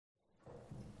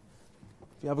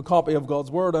If you have a copy of God's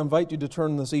Word, I invite you to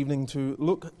turn this evening to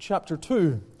Luke chapter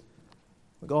 2.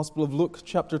 The Gospel of Luke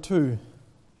chapter 2.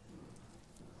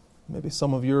 Maybe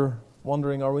some of you are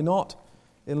wondering, are we not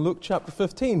in Luke chapter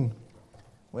 15?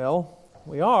 Well,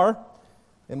 we are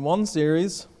in one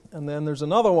series, and then there's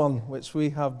another one which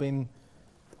we have been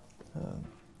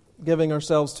giving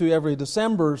ourselves to every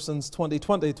December since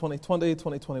 2020,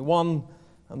 2021,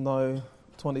 and now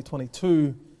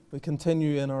 2022. We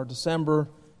continue in our December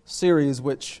series,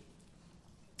 which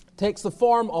takes the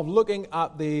form of looking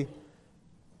at the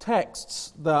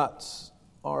texts that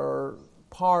are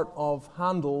part of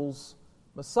Handel's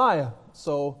Messiah.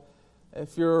 So,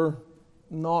 if you're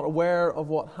not aware of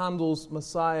what Handel's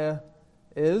Messiah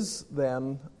is,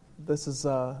 then this is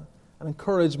an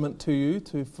encouragement to you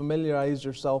to familiarize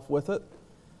yourself with it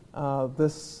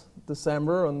this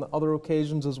December and other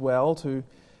occasions as well, to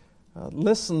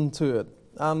listen to it.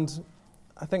 And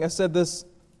I think I said this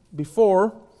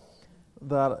before,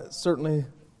 that it certainly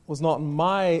was not in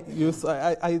my youth.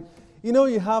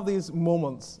 You have these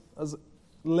moments as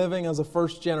living as a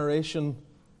first generation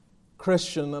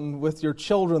Christian and with your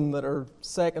children that are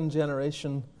second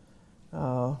generation,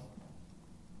 and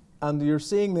you're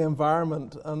seeing the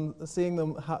environment and seeing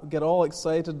them get all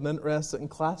excited and interested in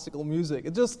classical music.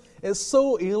 It's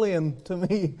so alien to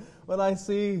me when I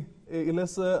see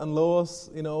Elissa and Lois,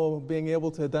 being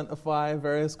able to identify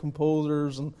various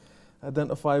composers and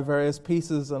identify various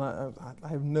pieces, and I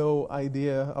have no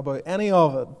idea about any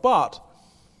of it. But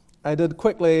I did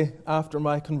quickly, after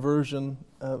my conversion,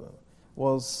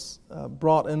 was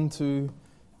brought into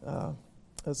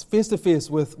face-to-face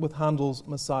with Handel's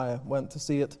Messiah. Went to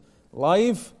see it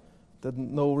live.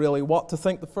 Didn't know really what to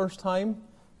think the first time,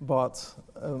 but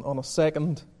on a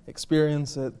second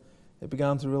experience, it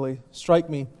began to really strike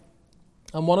me.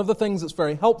 And one of the things that's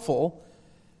very helpful,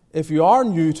 if you are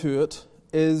new to it,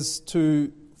 is to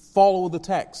follow the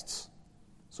texts.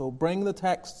 So bring the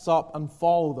texts up and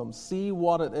follow them. See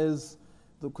what it is,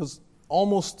 because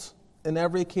almost in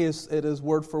every case it is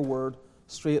word for word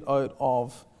straight out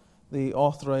of the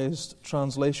authorized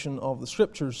translation of the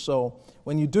Scriptures. So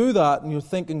when you do that and you're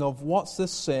thinking of what's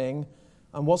this saying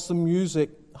and what's the music,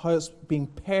 how it's being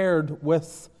paired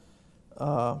with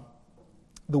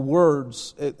the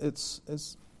words,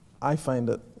 I find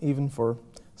it, even for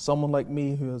someone like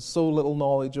me who has so little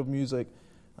knowledge of music,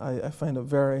 I find it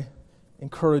very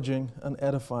encouraging and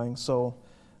edifying. So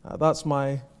that's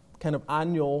my kind of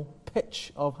annual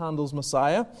pitch of Handel's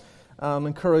Messiah. I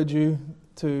encourage you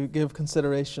to give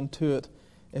consideration to it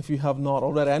if you have not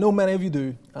already. I know many of you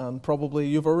do, and probably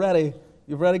you've already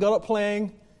got it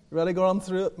playing, you've already gone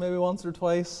through it maybe once or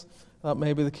twice. That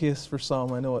may be the case for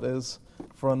some. I know it is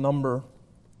for a number.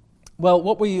 Well,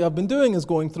 what we have been doing is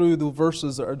going through the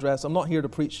verses that are addressed. I'm not here to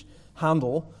preach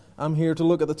Handel. I'm here to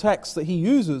look at the text that he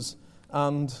uses.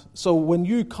 And so when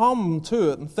you come to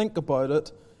it and think about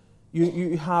it,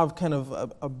 you have kind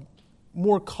of a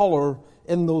more color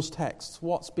in those texts.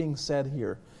 What's being said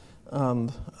here?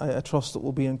 And I trust it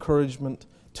will be encouragement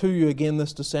to you again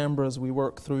this December as we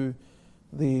work through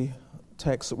the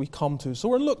text that we come to. So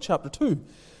we're in Luke chapter 2.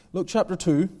 Luke chapter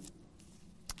 2,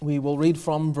 we will read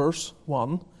from verse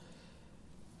 1.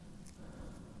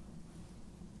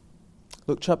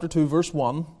 Luke chapter 2, verse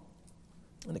 1.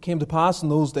 And it came to pass in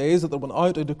those days that there went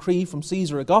out a decree from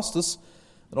Caesar Augustus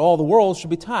that all the world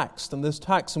should be taxed. And this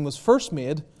taxing was first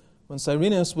made when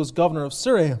Cyrenius was governor of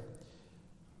Syria.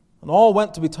 And all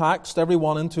went to be taxed, every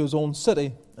one into his own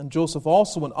city. And Joseph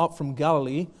also went up from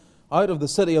Galilee, out of the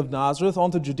city of Nazareth,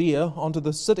 unto Judea, unto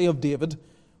the city of David,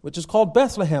 which is called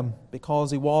Bethlehem,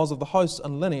 because he was of the house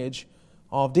and lineage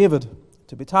of David,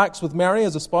 to be taxed with Mary,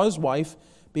 his espoused wife,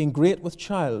 being great with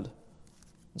child.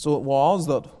 And so it was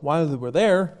that while they were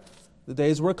there, the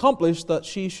days were accomplished that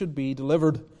she should be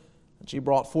delivered. And she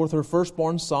brought forth her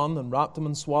firstborn son, and wrapped him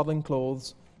in swaddling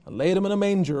clothes, and laid him in a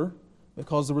manger,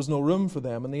 because there was no room for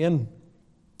them in the inn.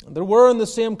 And there were in the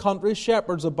same country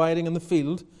shepherds abiding in the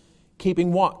field,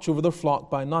 keeping watch over their flock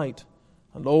by night.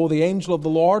 And lo, the angel of the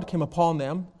Lord came upon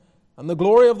them, and the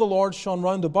glory of the Lord shone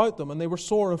round about them, and they were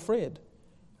sore afraid.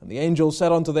 And the angel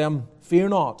said unto them, Fear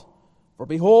not, for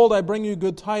behold, I bring you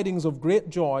good tidings of great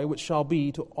joy, which shall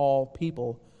be to all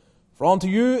people. For unto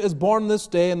you is born this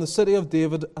day in the city of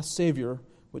David a Saviour,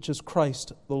 which is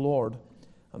Christ the Lord.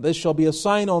 And this shall be a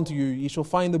sign unto you, ye shall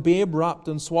find the babe wrapped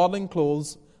in swaddling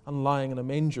clothes, and lying in a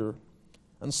manger.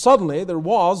 And suddenly there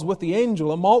was with the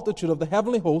angel a multitude of the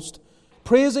heavenly host,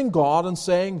 praising God, and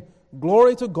saying,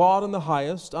 Glory to God in the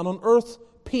highest, and on earth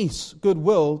peace,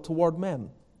 goodwill toward men.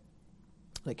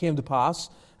 And it came to pass,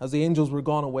 as the angels were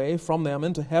gone away from them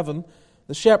into heaven,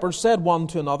 the shepherds said one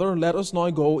to another, Let us now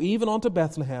go even unto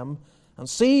Bethlehem, and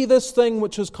see this thing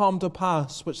which is come to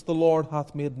pass, which the Lord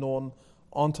hath made known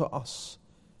unto us.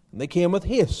 And they came with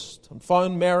haste, and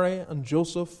found Mary and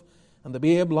Joseph, and the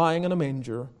babe lying in a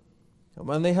manger. And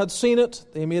when they had seen it,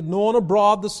 they made known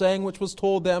abroad the saying which was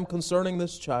told them concerning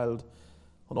this child.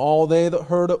 And all they that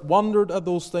heard it wondered at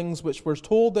those things which were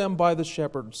told them by the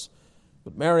shepherds.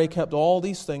 But Mary kept all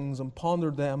these things and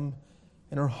pondered them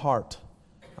in her heart.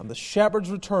 And the shepherds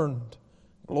returned,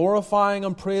 glorifying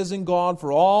and praising God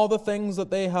for all the things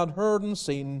that they had heard and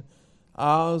seen,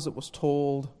 as it was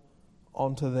told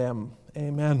unto them.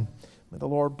 Amen. May the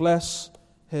Lord bless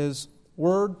His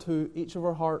word to each of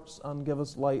our hearts and give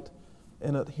us light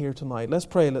in it here tonight. Let's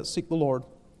pray. Let's seek the Lord.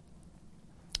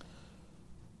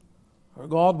 Our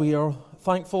God, we are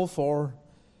thankful for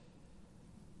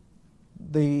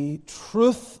the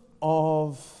truth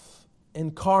of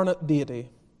incarnate deity.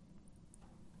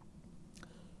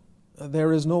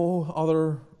 There is no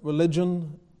other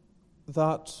religion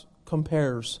that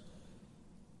compares.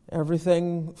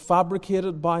 Everything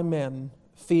fabricated by men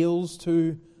fails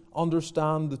to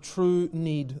understand the true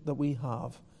need that we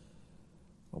have.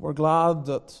 But we're glad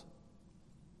that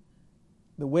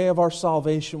the way of our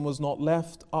salvation was not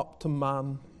left up to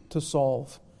man to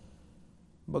solve,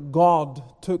 but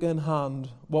God took in hand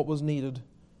what was needed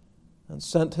and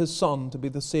sent His Son to be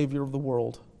the Savior of the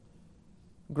world.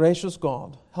 Gracious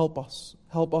God, help us.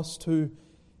 Help us to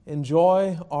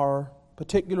enjoy our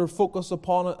particular focus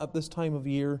upon it at this time of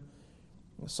year.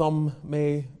 Some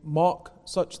may mock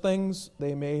such things.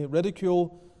 They may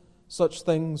ridicule such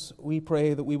things. We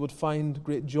pray that we would find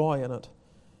great joy in it,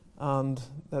 and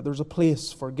that there's a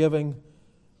place for giving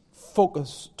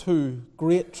focus to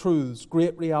great truths,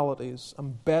 great realities,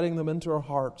 embedding them into our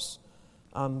hearts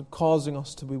and causing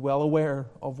us to be well aware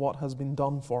of what has been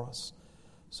done for us.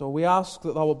 So we ask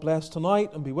that Thou wilt bless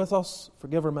tonight and be with us,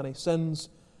 forgive our many sins,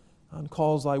 and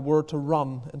cause Thy word to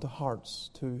run into hearts,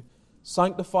 to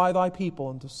sanctify Thy people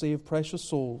and to save precious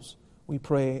souls. We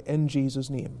pray in Jesus'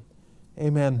 name.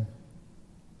 Amen.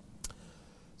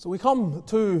 So we come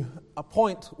to a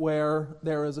point where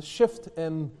there is a shift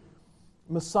in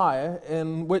Messiah,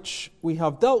 in which we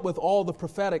have dealt with all the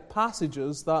prophetic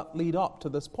passages that lead up to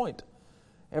this point.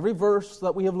 Every verse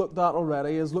that we have looked at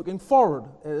already is looking forward.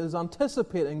 It is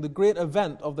anticipating the great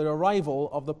event of the arrival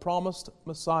of the promised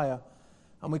Messiah.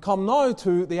 And we come now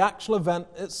to the actual event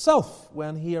itself,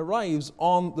 when He arrives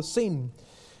on the scene.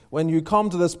 When you come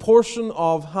to this portion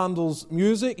of Handel's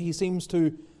music, he seems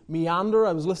to meander.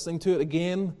 I was listening to it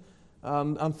again,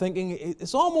 and I'm thinking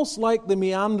it's almost like the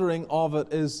meandering of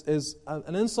it is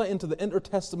an insight into the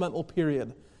intertestamental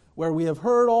period, where we have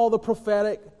heard all the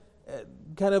prophetic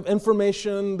kind of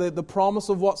information, the promise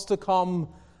of what's to come,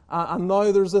 and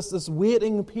now there's this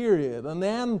waiting period. And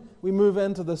then we move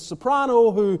into the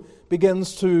soprano, who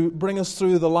begins to bring us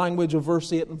through the language of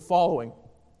verse 8 and following.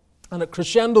 And it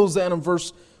crescendos then in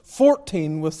verse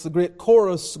 14 with the great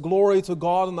chorus, "Glory to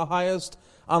God in the highest,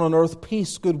 and on earth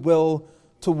peace, goodwill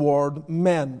toward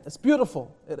men." It's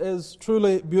beautiful. It is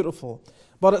truly beautiful.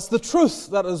 But it's the truth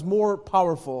that is more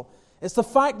powerful. It's the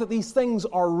fact that these things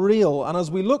are real. And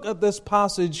as we look at this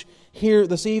passage here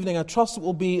this evening, I trust it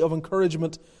will be of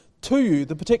encouragement to you.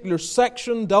 The particular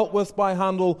section dealt with by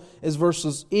Handel is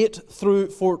verses 8 through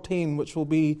 14, which will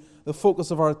be the focus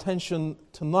of our attention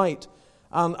tonight.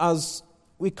 And as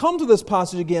we come to this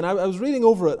passage again, I was reading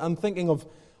over it and thinking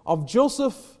of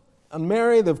Joseph and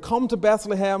Mary. They've come to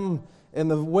Bethlehem in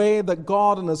the way that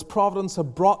God and His providence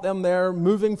have brought them there,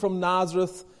 moving from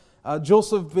Nazareth.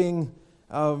 Joseph being,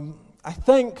 I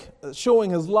think, showing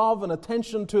his love and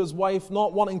attention to his wife,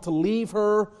 not wanting to leave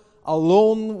her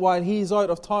alone while he's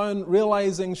out of town,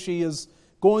 realizing she is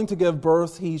going to give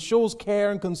birth. He shows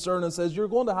care and concern and says, "You're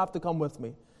going to have to come with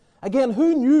me." Again,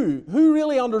 who knew? Who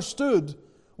really understood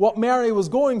what Mary was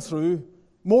going through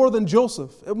more than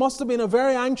Joseph? It must have been a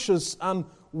very anxious and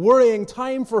worrying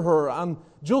time for her, and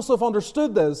Joseph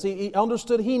understood this. He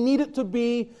understood he needed to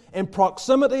be in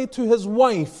proximity to his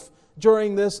wife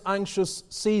during this anxious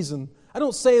season. I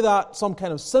don't say that some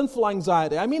kind of sinful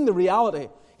anxiety. I mean the reality.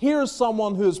 Here is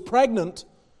someone who is pregnant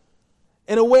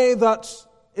in a way that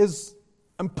is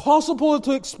impossible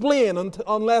to explain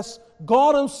unless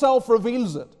God Himself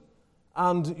reveals it.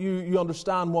 And you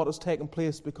understand what has taken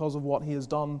place because of what He has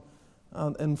done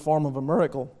in form of a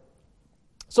miracle.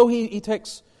 So he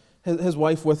takes his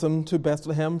wife with him to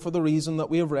Bethlehem for the reason that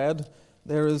we have read.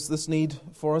 There is this need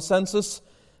for a census.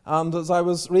 And as I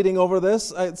was reading over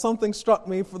this, something struck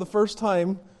me for the first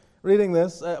time reading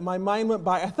this. My mind went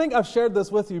back. I think I've shared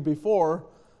this with you before,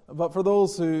 but for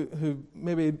those who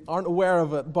maybe aren't aware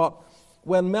of it, but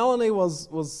when Melanie was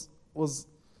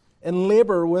in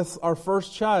labor with our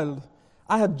first child,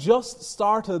 I had just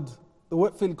started the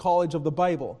Whitefield College of the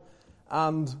Bible.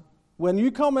 And when you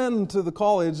come into the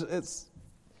college, it's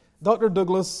Dr.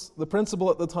 Douglas, the principal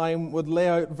at the time, would lay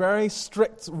out very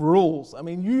strict rules. I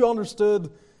mean, you understood,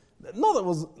 not that it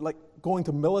was like going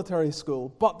to military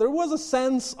school, but there was a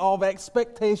sense of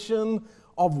expectation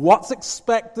of what's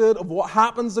expected, of what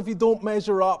happens if you don't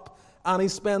measure up. And he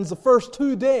spends the first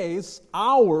 2 days,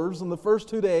 hours in the first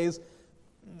 2 days,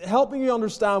 helping you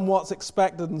understand what's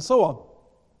expected and so on.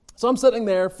 So I'm sitting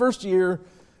there, first year,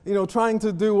 trying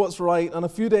to do what's right, and a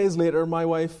few days later, my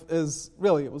wife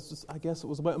I guess it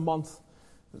was about a month,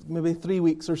 maybe 3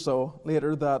 weeks or so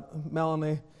later, that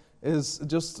Melanie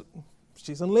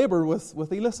she's in labor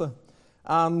with Elisa.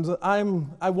 And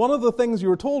one of the things you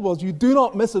were told was, you do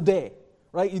not miss a day,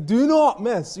 right? You do not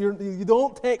miss. You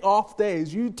don't take off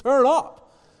days. You turn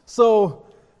up. So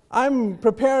I'm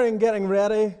getting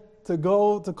ready to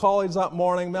go to college that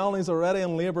morning. Melanie's already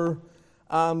in labor.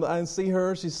 And I see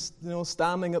her, she's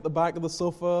standing at the back of the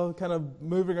sofa, kind of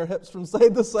moving her hips from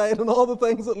side to side and all the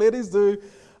things that ladies do.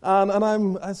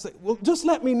 And I say, well, just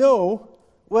let me know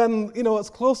when it's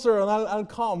closer and I'll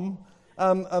come.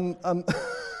 And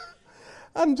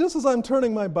and just as I'm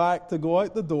turning my back to go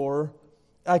out the door,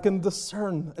 I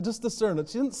just discern it.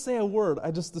 She didn't say a word,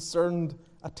 I just discerned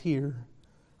a tear.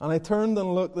 And I turned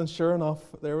and looked, and sure enough,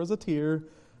 there was a tear.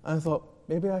 And I thought,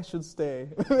 maybe I should stay.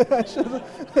 Maybe I should.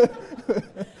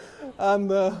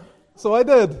 And so I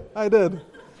did.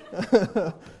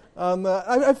 And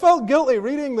I felt guilty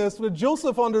reading this, but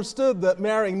Joseph understood that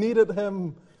Mary needed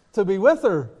him to be with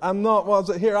her. I'm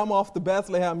off to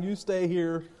Bethlehem, you stay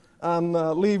here and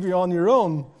leave you on your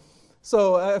own.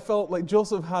 So I felt like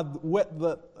Joseph had wit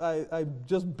that I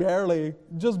just barely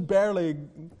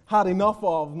had enough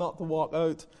of not to walk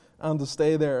out and to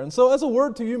stay there. And so as a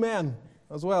word to you men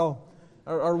as well,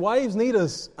 our wives need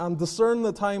us, and discern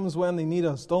the times when they need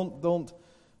us. Don't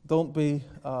be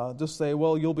just say,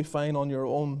 well, you'll be fine on your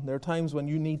own. There are times when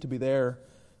you need to be there.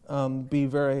 Be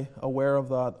very aware of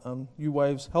that. And you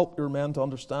wives, help your men to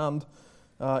understand,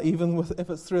 even if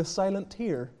it's through a silent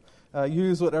tear.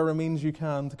 Use whatever means you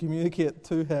can to communicate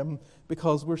to him,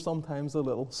 because we're sometimes a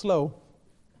little slow.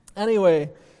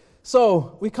 Anyway,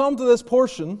 so we come to this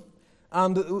portion,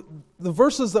 and the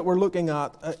verses that we're looking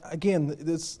at, again,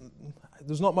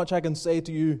 there's not much I can say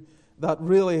to you that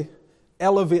really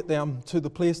elevate them to the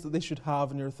place that they should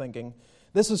have in your thinking.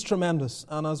 This is tremendous,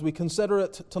 and as we consider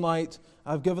it tonight,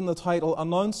 I've given the title,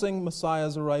 Announcing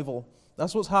Messiah's Arrival.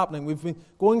 That's what's happening. We've been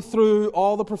going through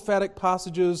all the prophetic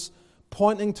passages,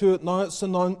 pointing to it. Now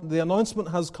the announcement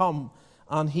has come,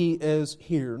 and he is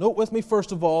here. Note with me,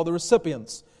 first of all, the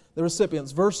recipients.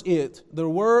 Verse 8, there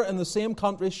were in the same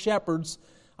country shepherds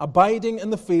abiding in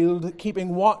the field,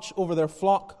 keeping watch over their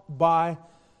flock by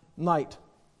night.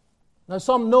 Now,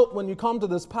 some note when you come to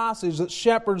this passage that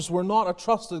shepherds were not a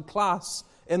trusted class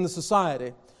in the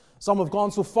society. Some have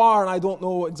gone so far, and I don't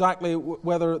know exactly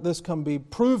whether this can be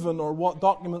proven or what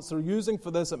documents they're using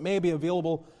for this. It may be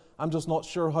available. I'm just not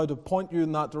sure how to point you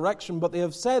in that direction. But they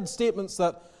have said statements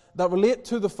that relate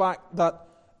to the fact that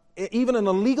even in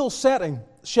a legal setting,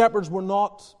 shepherds were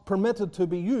not permitted to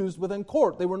be used within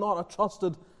court. They were not a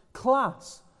trusted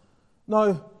class.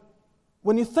 Now,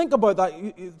 when you think about that,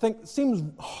 you think it seems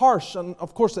harsh, and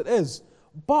of course it is.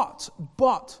 But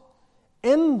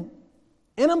in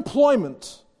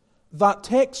employment that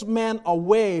takes men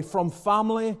away from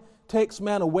family, takes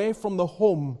men away from the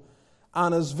home,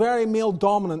 and is very male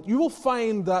dominant, you will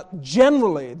find that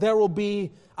generally there will be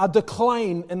a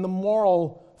decline in the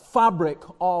moral fabric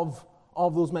of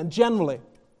those men. Generally,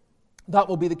 that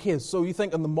will be the case. So you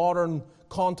think in the modern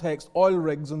context, oil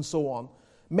rigs and so on.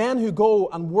 Men who go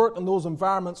and work in those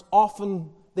environments, often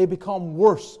they become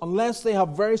worse unless they have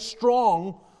very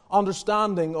strong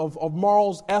understanding of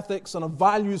morals, ethics, and a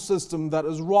value system that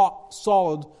is rock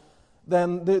solid.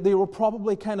 Then they will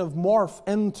probably kind of morph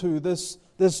into this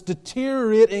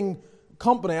deteriorating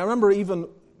company. I remember even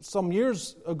some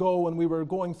years ago when we were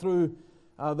going through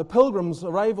the Pilgrims'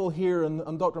 arrival here,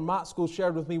 and Dr. Matsko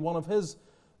shared with me one of his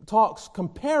talks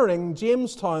comparing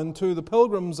Jamestown to the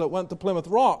Pilgrims that went to Plymouth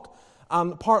Rock.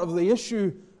 And part of the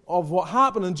issue of what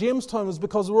happened in Jamestown was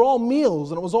because they were all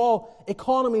males, and it was all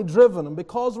economy driven. And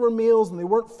because they were males and they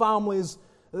weren't families,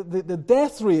 the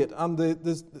death rate and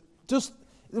the just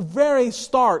very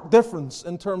stark difference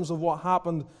in terms of what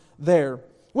happened there.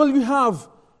 Well, you have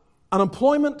an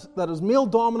employment that is male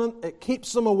dominant. It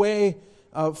keeps them away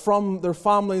from their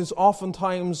families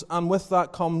oftentimes, and with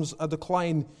that comes a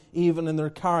decline even in their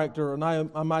character. And I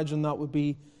imagine that would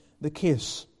be the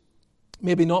case.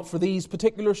 Maybe not for these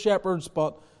particular shepherds,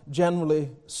 but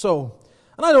generally so.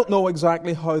 And I don't know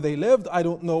exactly how they lived. I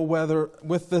don't know whether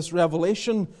with this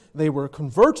revelation they were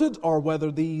converted or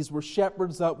whether these were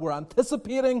shepherds that were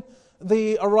anticipating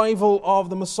the arrival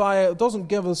of the Messiah. It doesn't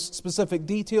give us specific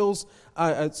details.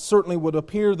 It certainly would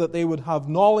appear that they would have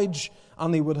knowledge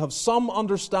and they would have some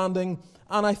understanding.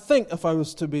 And I think if I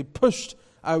was to be pushed,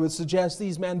 I would suggest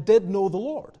these men did know the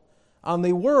Lord. And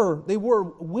they were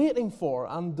waiting for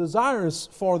and desirous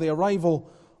for the arrival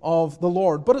of the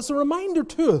Lord. But it's a reminder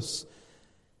to us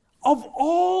of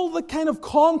all the kind of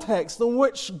context in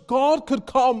which God could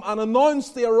come and announce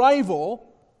the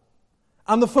arrival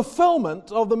and the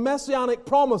fulfillment of the messianic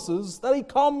promises, that He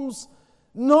comes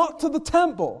not to the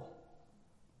temple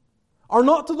or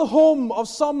not to the home of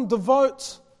some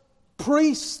devout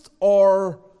priest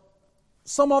or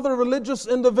some other religious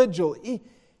individual.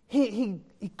 He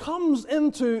comes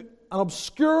into an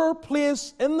obscure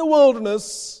place in the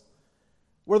wilderness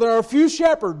where there are a few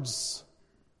shepherds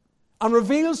and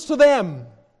reveals to them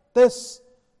this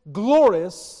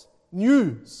glorious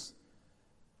news.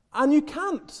 And you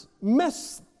can't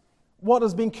miss what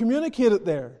has been communicated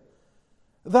there.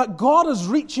 That God is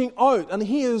reaching out and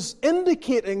He is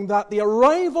indicating that the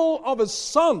arrival of His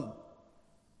Son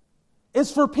is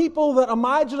for people that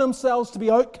imagine themselves to be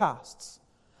outcasts,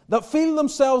 that feel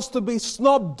themselves to be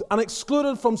snubbed and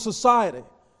excluded from society.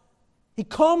 He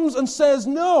comes and says,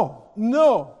 no.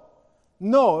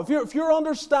 If your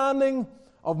understanding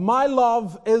of my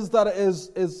love is that it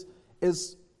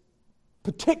is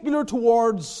particular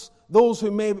towards those who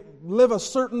may live a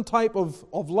certain type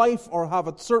of life or have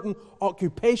a certain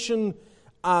occupation,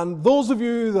 and those of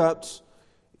you that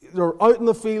are out in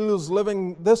the fields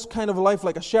living this kind of a life,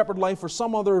 like a shepherd life or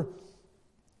some other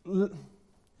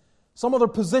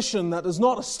position that is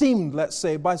not esteemed, let's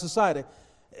say, by society.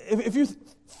 If you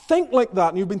think like that,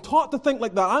 and you've been taught to think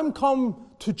like that, I'm come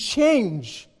to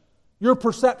change your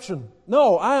perception.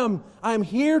 No, I am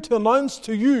here to announce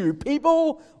to you,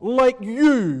 people like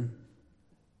you,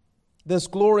 this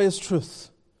glorious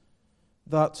truth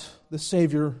that the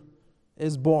Savior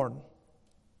is born.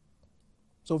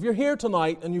 So if you're here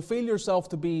tonight and you feel yourself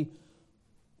to be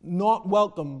not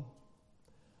welcome,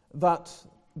 that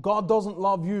God doesn't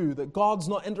love you, that God's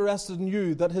not interested in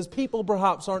you, that His people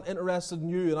perhaps aren't interested in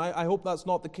you, and I hope that's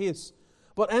not the case.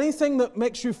 But anything that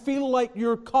makes you feel like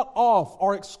you're cut off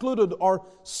or excluded or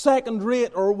second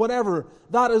rate or whatever,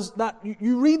 that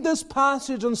you read this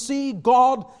passage and see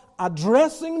God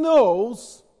addressing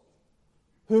those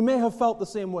who may have felt the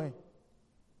same way.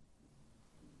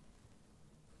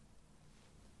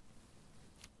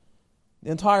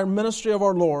 The entire ministry of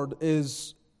our Lord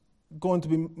is going to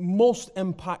be most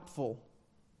impactful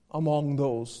among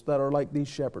those that are like these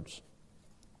shepherds.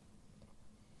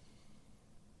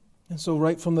 And so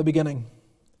right from the beginning,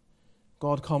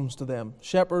 God comes to them.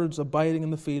 Shepherds abiding in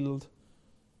the field,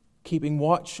 keeping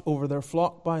watch over their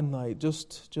flock by night,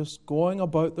 just going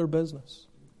about their business.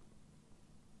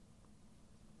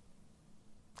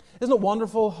 Isn't it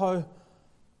wonderful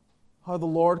how the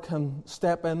Lord can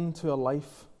step into a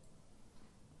life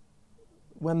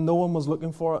when no one was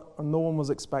looking for it or no one was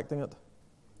expecting it?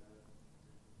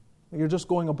 You're just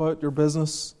going about your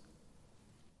business.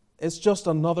 It's just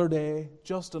another day,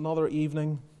 just another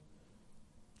evening,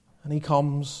 and He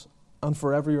comes, and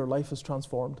forever your life is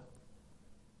transformed.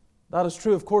 That is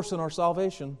true, of course, in our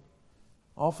salvation.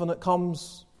 Often it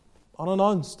comes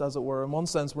unannounced, as it were. In one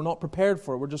sense, we're not prepared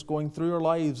for it. We're just going through our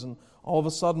lives, and all of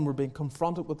a sudden we're being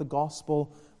confronted with the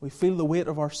gospel. We feel the weight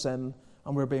of our sin,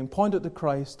 and we're being pointed to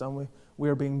Christ, and we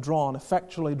are being drawn,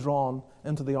 effectually drawn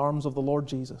into the arms of the Lord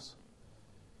Jesus.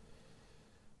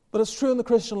 But it's true in the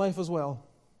Christian life as well.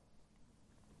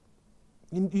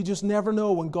 You just never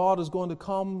know when God is going to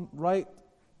come,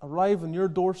 arrive on your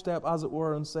doorstep, as it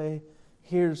were, and say,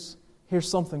 here's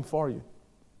something for you.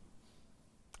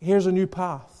 Here's a new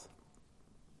path.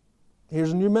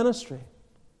 Here's a new ministry.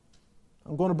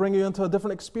 I'm going to bring you into a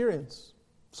different experience.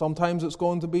 Sometimes it's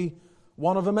going to be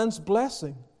one of immense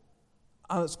blessing,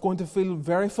 and it's going to feel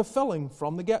very fulfilling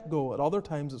from the get-go. At other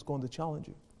times, it's going to challenge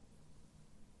you.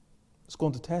 It's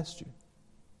going to test you.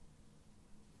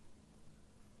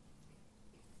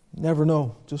 Never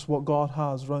know just what God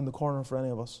has around the corner for any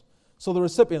of us. So the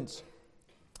recipients.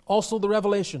 Also the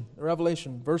revelation.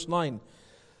 Verse 9.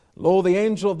 Lo, the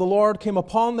angel of the Lord came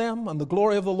upon them, and the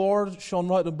glory of the Lord shone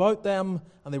round about them,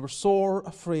 and they were sore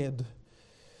afraid.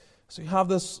 So you have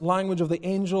this language of the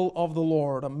angel of the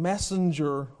Lord, a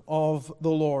messenger of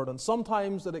the Lord. And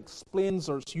sometimes it explains,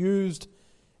 or it's used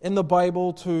in the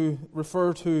Bible to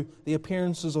refer to the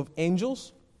appearances of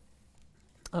angels,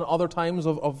 and other times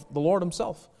of the Lord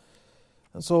Himself.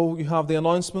 And so you have the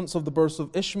announcements of the births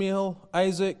of Ishmael,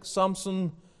 Isaac,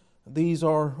 Samson, These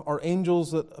are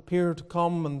angels that appear to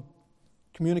come and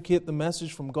communicate the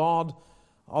message from God.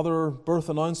 Other birth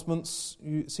announcements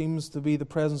seems to be the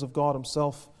presence of God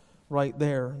Himself right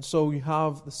there. And so you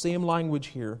have the same language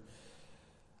here.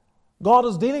 God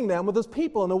is dealing them with His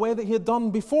people in a way that He had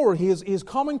done before. He is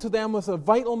coming to them with a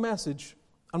vital message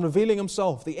and revealing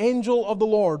Himself. The angel of the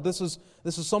Lord. This is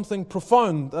something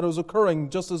profound that is occurring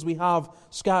just as we have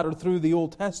scattered through the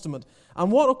Old Testament.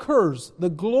 And what occurs? The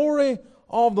glory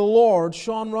of the Lord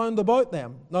shone round about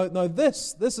them. Now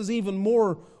this is even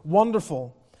more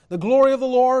wonderful. The glory of the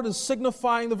Lord is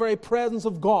signifying the very presence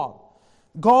of God.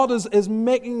 God is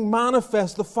making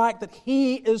manifest the fact that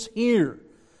He is here.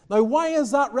 Now, why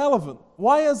is that relevant?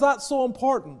 Why is that so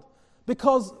important?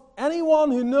 Because anyone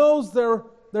who knows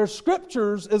their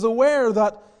Scriptures is aware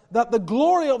that the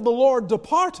glory of the Lord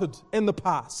departed in the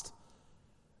past.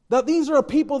 That these are a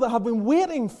people that have been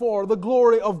waiting for the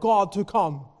glory of God to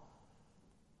come.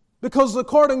 Because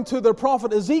according to the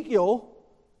prophet Ezekiel,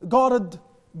 God had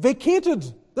vacated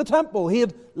the temple. He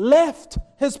had left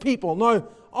His people. Now,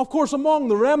 of course, among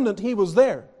the remnant, He was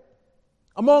there.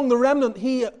 Among the remnant,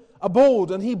 He abode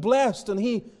and He blessed and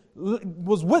He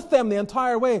was with them the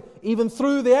entire way, even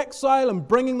through the exile and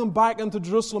bringing them back into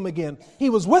Jerusalem again.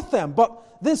 He was with them,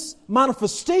 but this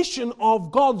manifestation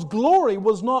of God's glory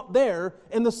was not there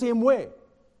in the same way.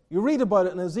 You read about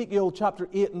it in Ezekiel chapter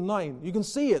 8 and 9. You can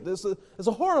see it. It's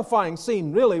a horrifying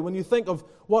scene, really, when you think of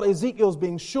what Ezekiel's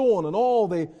being shown and all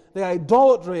the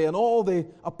idolatry and all the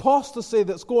apostasy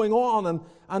that's going on.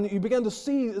 And you begin to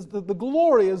see the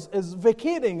glory is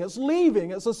vacating, it's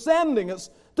leaving, it's ascending, it's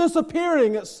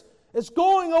disappearing, it's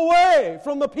going away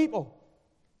from the people.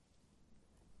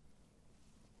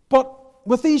 But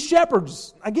with these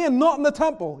shepherds, again, not in the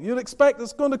temple, you'd expect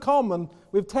it's going to come, and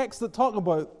we have texts that talk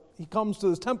about He comes to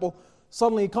His temple,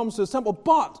 suddenly He comes to His temple.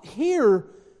 But here,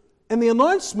 in the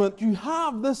announcement, you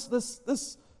have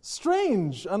this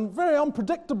strange and very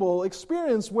unpredictable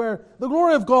experience where the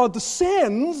glory of God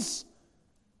descends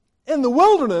in the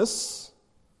wilderness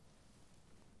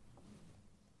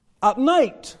at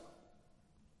night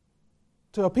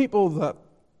to a people that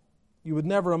you would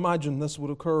never imagine this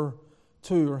would occur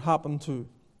to or happen to.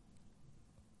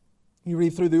 You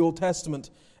read through the Old Testament,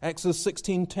 Exodus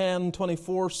 16:10,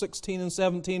 24, 16 and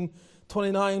 17,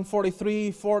 29,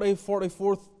 43, 40,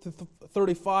 44 to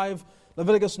 35,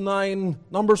 Leviticus 9,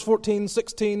 Numbers 14,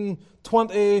 16,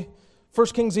 20, 1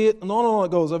 Kings 8, and on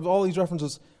it goes. I have all these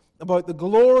references about the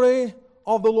glory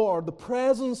of the Lord, the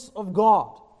presence of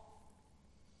God.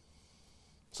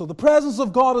 So the presence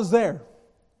of God is there.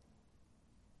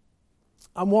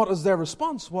 And what is their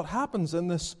response? What happens in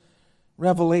this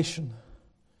revelation?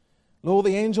 Lo,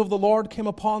 the angel of the Lord came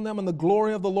upon them, and the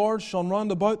glory of the Lord shone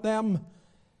round about them.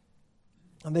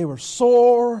 And they were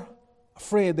sore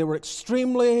afraid. They were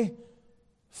extremely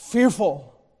fearful.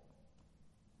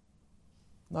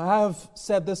 Now, I have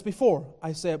said this before.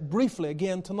 I say it briefly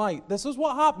again tonight. This is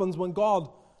what happens when God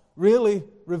really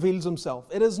reveals Himself.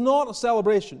 It is not a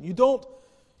celebration. You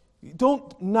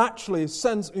don't naturally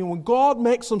sense, when God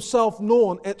makes Himself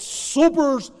known, it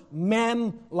sobers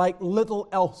men like little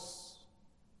else.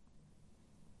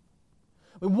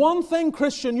 One thing,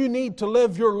 Christian, you need to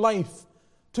live your life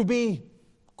to be,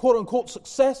 quote-unquote,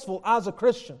 successful as a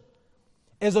Christian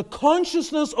is a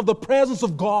consciousness of the presence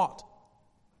of God.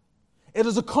 It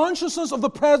is a consciousness of the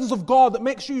presence of God that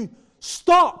makes you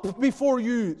stop before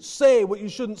you say what you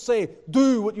shouldn't say,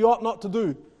 do what you ought not to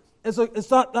do. It's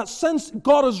that sense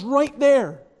God is right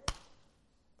there.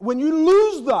 When you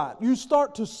lose that, you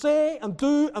start to say and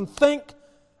do and think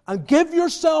and give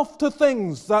yourself to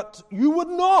things that you would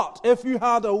not if you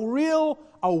had a real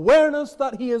awareness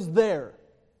that He is there.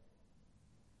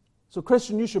 So,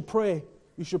 Christian, you should pray.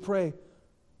 You should pray,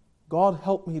 God,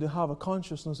 help me to have a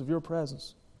consciousness of Your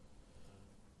presence.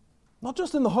 Not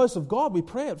just in the house of God, we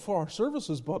pray it for our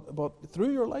services, but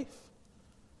through your life.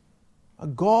 A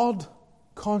God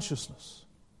consciousness.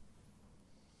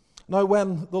 Now,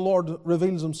 when the Lord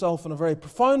reveals Himself in a very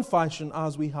profound fashion,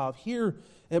 as we have here,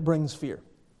 it brings fear.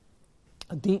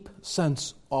 A deep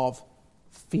sense of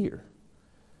fear.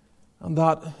 And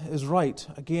that is right.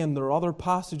 Again, there are other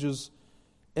passages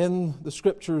in the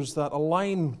Scriptures that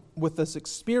align with this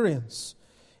experience.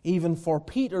 Even for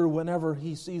Peter, whenever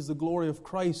he sees the glory of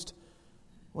Christ,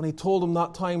 when He told him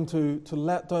that time to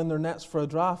let down their nets for a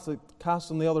draught, to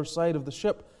cast on the other side of the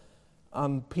ship,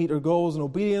 and Peter goes in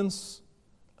obedience,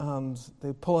 and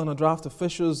they pull in a draught of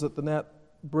fishes that the net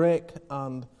break,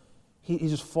 and he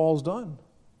just falls down.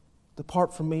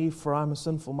 Depart from me, for I am a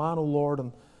sinful man, O Lord.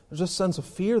 And there's this sense of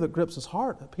fear that grips his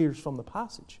heart, appears from the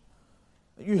passage.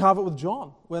 You have it with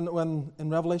John, when in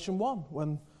Revelation 1,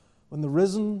 when when the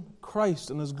risen Christ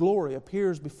in His glory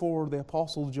appears before the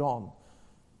Apostle John,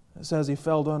 it says he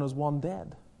fell down as one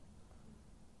dead.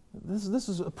 This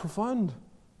is a profound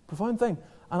thing.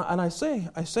 And I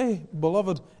say,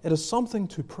 beloved, it is something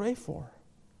to pray for.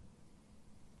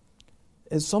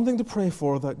 It's something to pray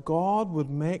for, that God would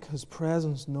make His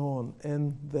presence known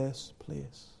in this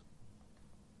place.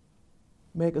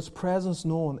 Make His presence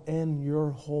known in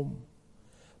your home.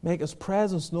 Make His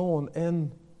presence known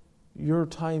in your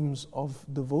times of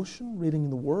devotion, reading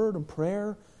the Word and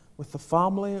prayer with the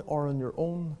family or on your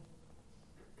own.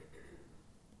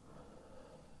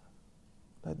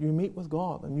 That you meet with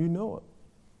God and you know it.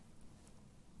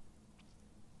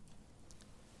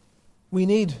 We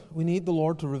need the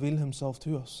Lord to reveal Himself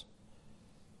to us.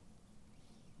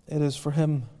 It is for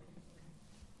Him.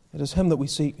 It is Him that we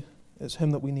seek. It's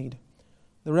Him that we need.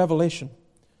 The revelation.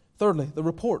 Thirdly, the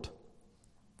report.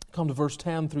 Come to verse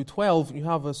 10 through 12, you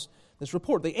have this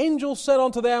report. The angel said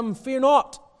unto them, Fear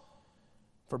not,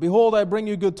 for behold, I bring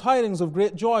you good tidings of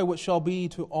great joy, which shall be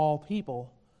to all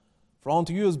people. For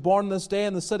unto you is born this day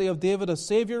in the city of David a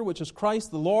Saviour, which is Christ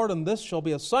the Lord, and this shall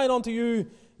be a sign unto you.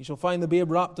 You shall find the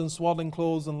babe wrapped in swaddling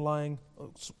clothes lying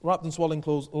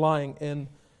in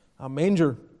a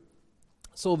manger.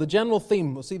 So the general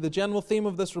theme, we'll see the general theme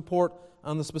of this report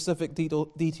and the specific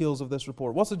details of this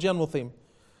report. What's the general theme?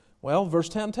 Well, verse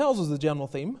 10 tells us the general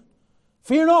theme.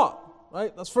 Fear not,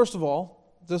 right? That's first of all,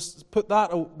 just put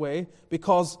that away,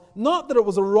 because not that it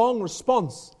was a wrong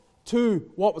response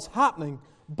to what was happening,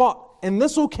 but in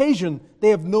this occasion, they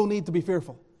have no need to be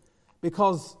fearful,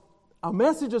 because a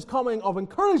message is coming of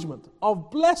encouragement,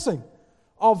 of blessing,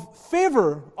 of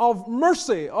favor, of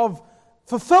mercy, of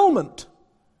fulfillment.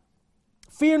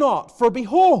 Fear not, for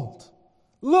behold,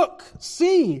 look,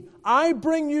 see, I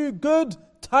bring you good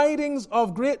tidings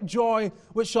of great joy,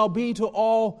 which shall be to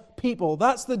all people.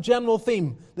 That's the general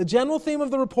theme. The general theme of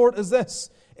the report is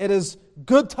this. It is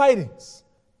good tidings.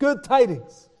 Good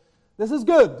tidings. This is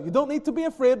good. You don't need to be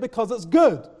afraid, because it's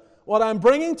good. What I'm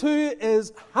bringing to you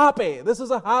is happy. This is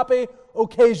a happy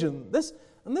occasion. This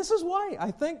is why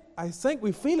I think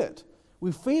we feel it.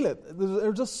 We feel it.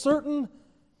 There's a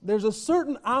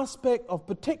certain aspect of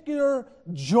particular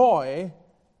joy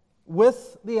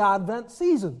with the Advent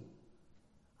season.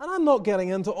 And I'm not getting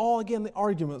into the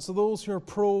arguments of those who are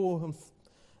pro and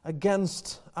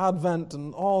against Advent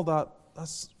and all that.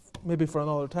 That's maybe for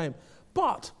another time.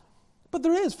 But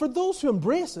there is, for those who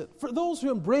embrace it,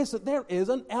 there is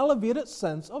an elevated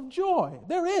sense of joy.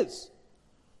 There is.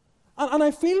 And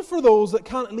I feel for those that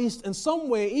can, at least in some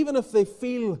way, even if they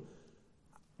feel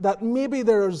that maybe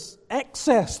there's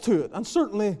excess to it, and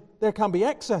certainly there can be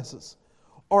excesses,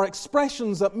 or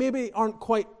expressions that maybe aren't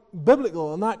quite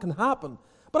biblical, and that can happen.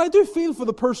 But I do feel for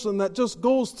the person that just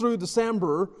goes through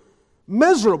December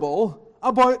miserable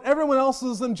about everyone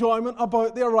else's enjoyment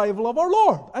about the arrival of our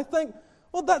Lord. I think,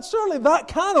 well, that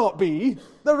cannot be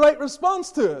the right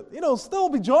response to it. Still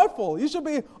be joyful. You should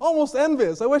be almost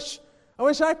envious. I wish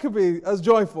I could be as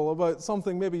joyful about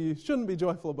something maybe you shouldn't be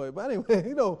joyful about. But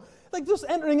anyway, like just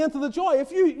entering into the joy.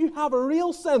 If you have a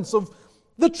real sense of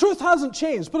the truth hasn't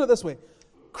changed, put it this way,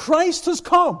 Christ has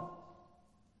come.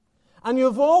 And you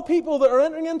have all people that are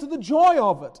entering into the joy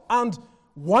of it. And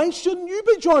why shouldn't you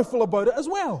be joyful about it as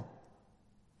well?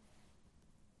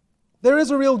 There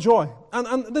is a real joy.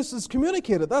 And this is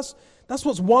communicated. That's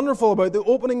what's wonderful about the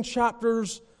opening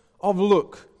chapters of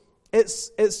Luke. It's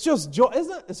just joy,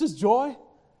 isn't it? It's just joy.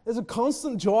 It's a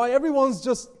constant joy. Everyone's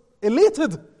just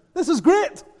elated. This is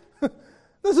great.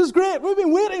 This is great. We've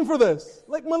been waiting for this.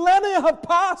 Like millennia have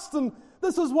passed, and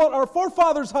this is what our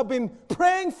forefathers have been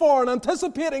praying for and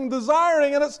anticipating,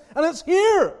 desiring, and it's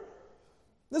here.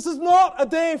 This is not a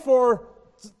day for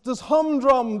just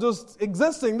humdrum, just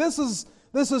existing. This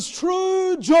is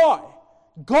true joy.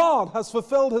 God has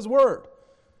fulfilled His word.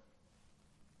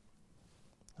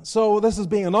 So this is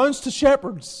being announced to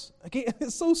shepherds. Again,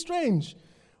 it's so strange.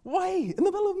 Why? In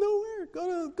the middle of nowhere,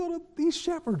 go to these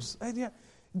shepherds. And yet,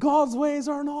 God's ways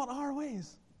are not our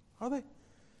ways, are they?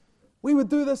 We would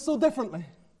do this so differently.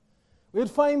 We would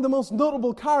find the most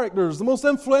notable characters, the most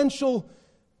influential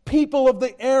people of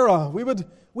the era. We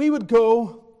would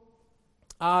go.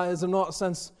 Is there not a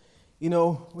sense,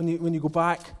 when you go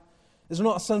back, is there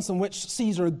not a sense in which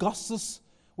Caesar Augustus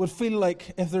would feel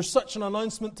like if there's such an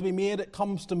announcement to be made, it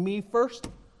comes to me first?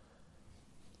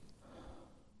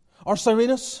 Or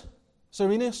Cyrenius,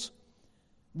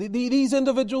 these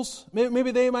individuals,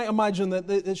 maybe they might imagine that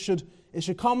it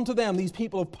should come to them, these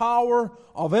people of power,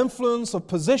 of influence, of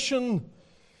position.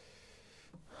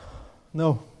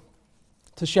 No,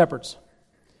 to shepherds.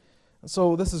 And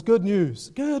so this is good news.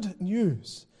 Good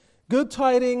news. Good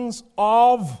tidings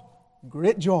of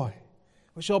great joy,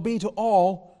 which shall be to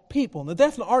all people. And the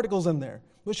definite article's in there,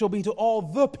 which shall be to all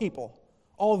the people.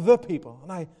 All the people.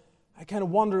 And I kind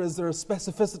of wonder, is there a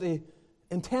specificity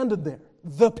intended there?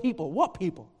 The people. What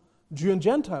people? Jew and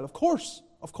Gentile, of course.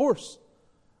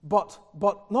 But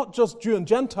not just Jew and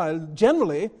Gentile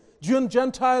generally, Jew and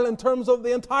Gentile in terms of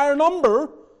the entire number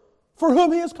for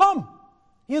whom He has come.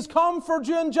 He has come for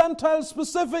Jew and Gentiles,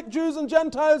 specific Jews and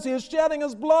Gentiles. He is shedding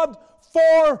His blood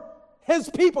for His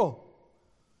people.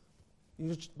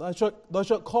 Thou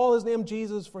shalt call His name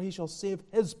Jesus, for He shall save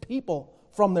His people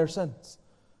from their sins.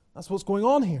 That's what's going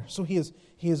on here. So He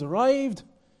has arrived,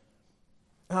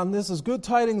 and this is good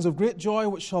tidings of great joy,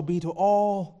 which shall be to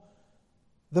all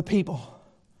the people.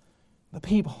 The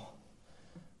people.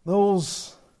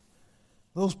 Those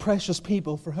precious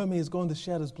people for whom He is going to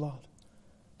shed His blood.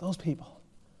 Those people.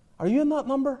 Are you in that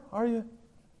number? Are you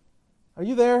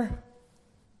there?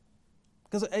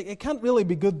 Because it can't really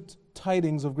be good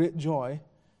tidings of great joy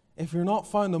if you're not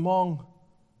found among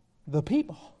the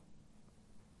people.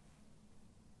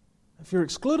 If you're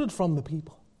excluded from the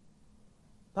people,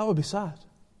 that would be sad.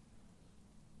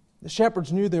 The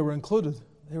shepherds knew they were included.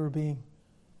 They were being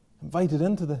invited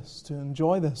into this, to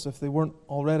enjoy this if they weren't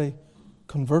already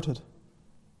converted.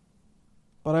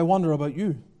 But I wonder about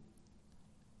you.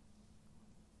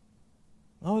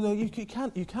 No, you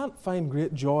can't find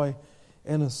great joy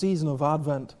in a season of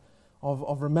Advent,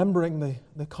 of remembering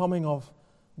the coming of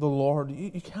the Lord.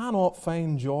 You cannot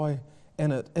find joy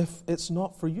in it if it's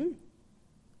not for you.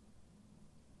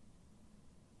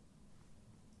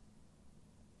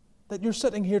 That you're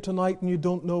sitting here tonight and you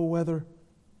don't know whether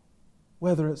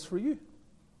it's for you.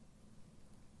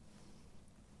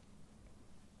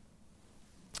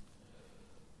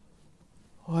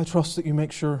 Oh, I trust that you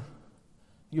make sure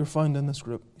you're found in this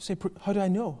group. You say, how do I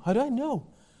know? How do I know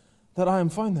that I am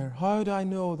found there? How do I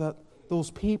know that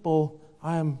those people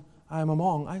I am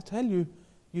among? I tell you,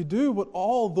 you do what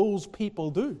all those people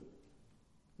do.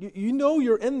 You know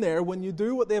you're in there when you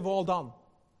do what they've all done.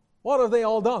 What have they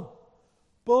all done?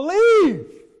 Believe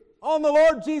on the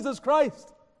Lord Jesus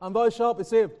Christ, and thou shalt be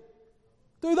saved.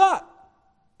 Do that.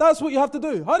 That's what you have to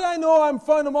do. How do I know I'm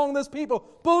found among this people?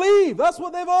 Believe. That's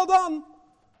what they've all done.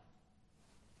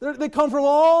 They come from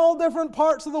all different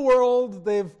parts of the world.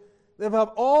 They have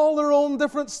all their own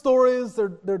different stories.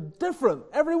 They're different.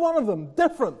 Every one of them,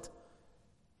 different.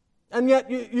 And yet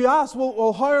you ask,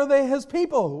 well, how are they His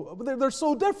people? They're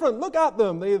so different. Look at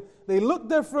them. They look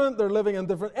different. They're living in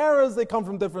different eras. They come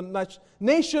from different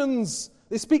nations.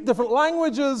 They speak different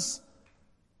languages.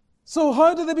 So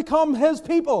how do they become His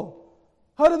people?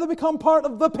 How do they become part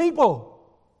of the people?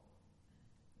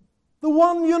 The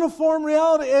one uniform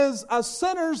reality is, as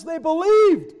sinners, they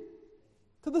believed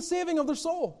to the saving of their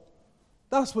soul.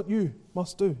 That's what you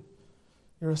must do.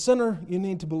 You're a sinner, you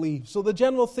need to believe. So the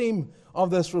general theme of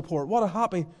this report, what a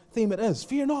happy theme it is.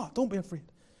 Fear not, don't be afraid.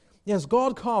 Yes,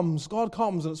 God comes,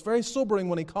 and it's very sobering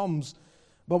when He comes.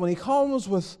 But when He comes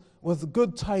with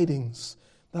good tidings,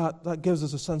 that gives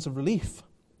us a sense of relief.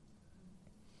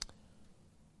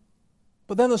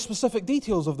 But then the specific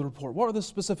details of the report. What are the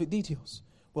specific details?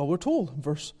 Well, we're told in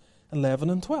verse 11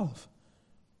 and 12.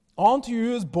 Unto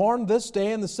you is born this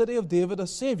day in the city of David a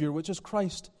Savior, which is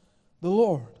Christ the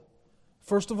Lord.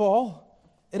 First of all,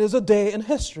 it is a day in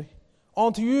history.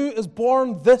 Unto you is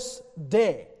born this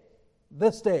day.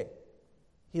 This day.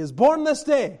 He is born this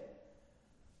day.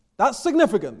 That's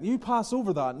significant. You pass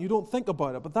over that and you don't think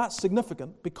about it, but that's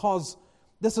significant because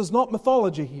this is not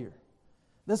mythology here.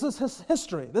 This is His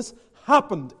history. This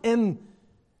happened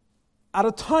at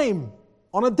a time,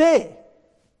 on a day.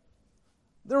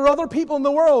 There were other people in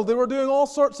the world. They were doing all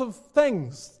sorts of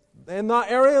things. In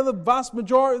that area, the vast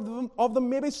majority of them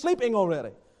may be sleeping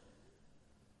already.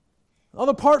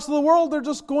 Other parts of the world, they're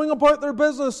just going about their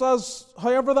business as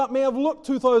however that may have looked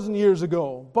 2,000 years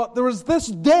ago. But there was this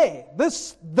day,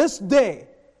 this day.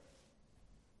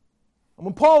 And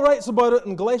when Paul writes about it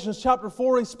in Galatians chapter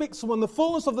 4, he speaks, when the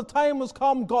fullness of the time was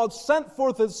come, God sent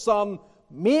forth His Son,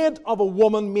 made of a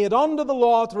woman, made under the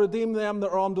law, to redeem them that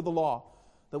are under the law,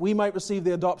 that we might receive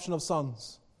the adoption of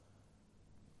sons.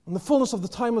 And the fullness of the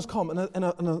time has come, in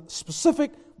a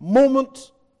specific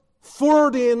moment,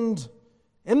 foreordained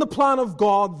in the plan of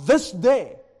God, this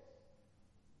day.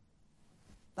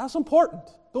 That's important.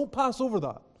 Don't pass over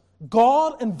that.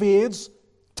 God invades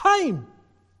time.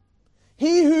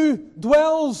 He who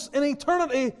dwells in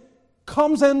eternity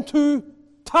comes into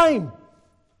time.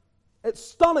 It's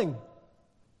stunning.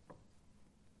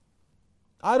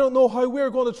 I don't know how we're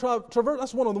going to traverse.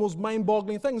 That's one of the most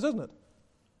mind-boggling things, isn't it?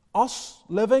 Us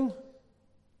living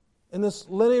in this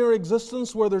linear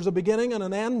existence where there's a beginning and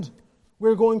an end.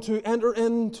 we're going to enter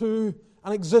into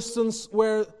an existence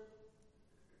where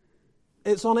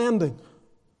it's unending.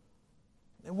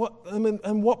 And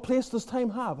what place does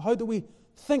time have? How do we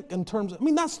think in terms of...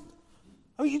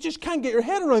 you just can't get your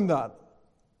head around that.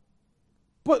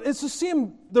 But it's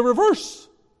the reverse.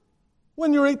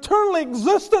 When you're eternally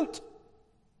existent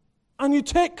and you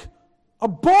take a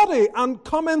body and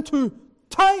come into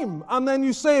time and then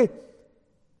you say,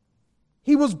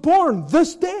 He was born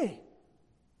this day.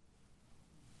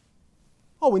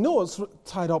 Oh, we know it's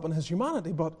tied up in His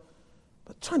humanity, but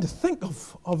trying to think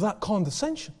of that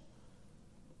condescension.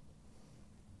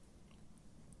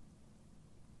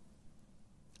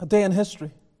 A day in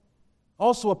history.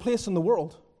 Also a place in the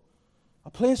world.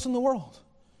 A place in the world.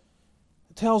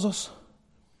 It tells us,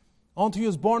 unto you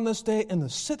is born this day in the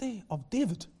city of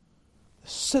David. The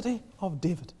city of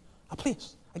David. A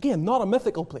place. Again, not a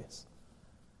mythical place.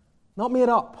 Not made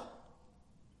up.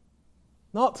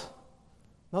 Not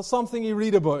something you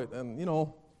read about and,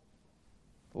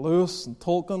 Lewis and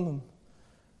Tolkien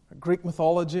and Greek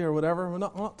mythology or whatever. We're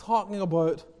not talking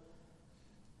about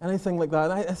anything like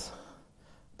that. I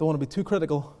don't want to be too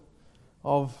critical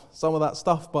of some of that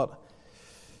stuff, but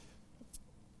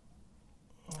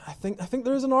I think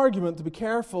there is an argument to be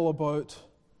careful about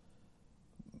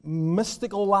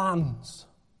mystical lands.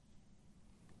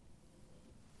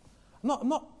 I don't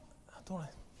want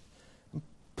to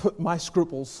put my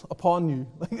scruples upon you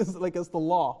like it's the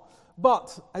law.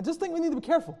 But I just think we need to be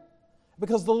careful.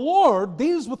 Because the Lord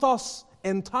deals with us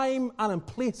in time and in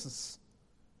places.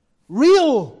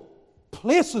 Real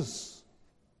places.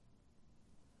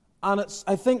 And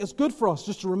I think it's good for us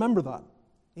just to remember that.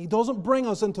 He doesn't bring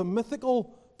us into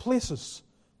mythical places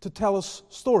to tell us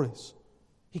stories.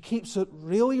 He keeps it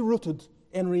really rooted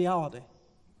in reality.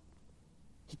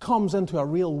 He comes into a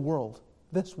real world.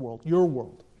 This world, your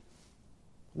world.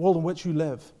 The world in which you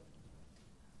live.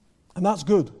 And that's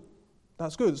good.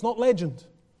 That's good. It's not legend.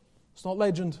 It's not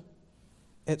legend.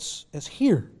 It's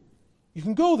here. You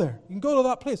can go there. You can go to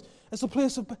that place. It's the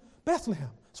place of Bethlehem.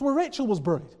 It's where Rachel was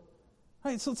buried.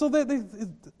 Right? So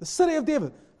the city of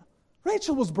David.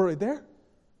 Rachel was buried there.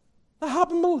 That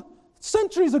happened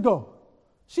centuries ago.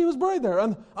 She was buried there.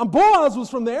 And Boaz was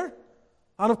from there.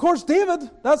 And of course David,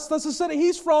 that's the city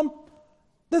he's from.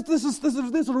 This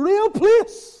is a real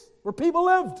place where people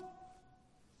lived.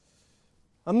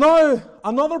 And now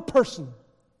another person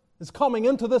is coming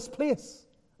into this place.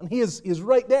 And he is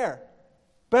right there.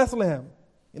 Bethlehem.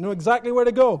 You know exactly where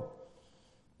to go.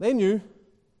 They knew.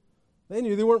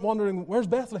 They weren't wondering, where's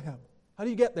Bethlehem? How do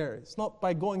you get there? It's not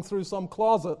by going through some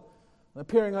closet and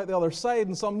appearing out the other side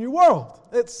in some new world.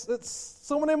 It's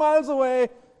so many miles away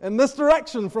in this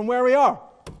direction from where we are.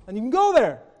 And you can go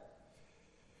there.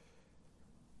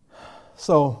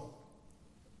 So,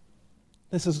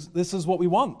 this is what we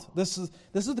want. This is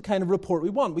the kind of report we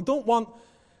want. We don't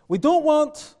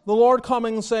want the Lord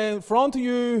coming and saying, for unto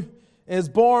you is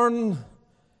born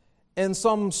in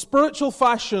some spiritual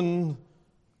fashion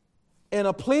in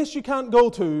a place you can't go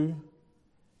to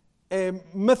a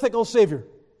mythical Savior.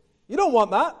 You don't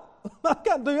want that. That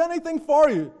can't do anything for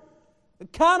you.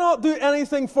 It cannot do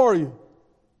anything for you.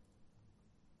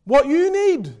 What you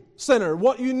need, sinner,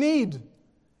 what you need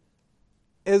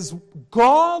is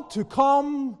God to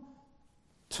come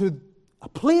to a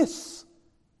place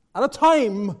at a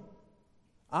time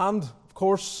and, of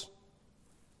course,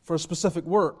 for a specific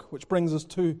work, which brings us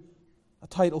to a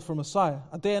title for Messiah.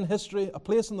 A day in history, a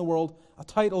place in the world, a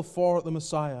title for the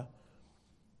Messiah.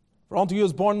 For unto you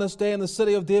is born this day in the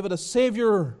city of David a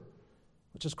Savior,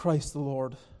 which is Christ the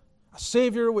Lord. A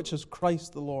Savior, which is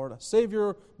Christ the Lord. A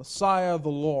Savior, Messiah, the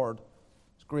Lord.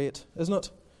 It's great, isn't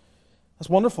it? That's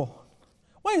wonderful.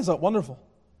 Why is that wonderful?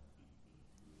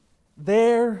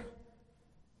 There,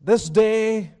 this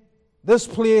day, this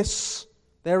place,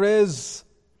 there is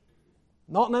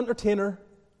not an entertainer,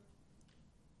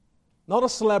 not a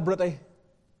celebrity,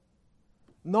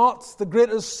 not the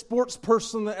greatest sports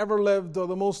person that ever lived, or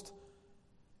the most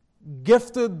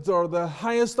gifted, or the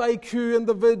highest IQ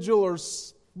individual, or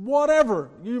whatever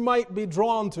you might be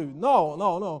drawn to.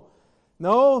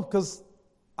 No, because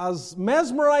as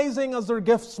mesmerizing as their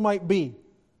gifts might be,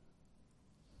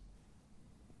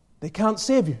 they can't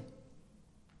save you.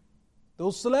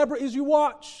 Those celebrities you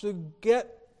watch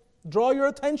draw your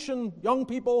attention, young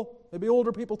people, maybe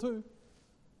older people too.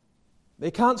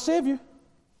 They can't save you.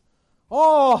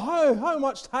 Oh, how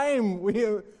much time we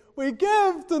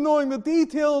give to knowing the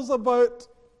details about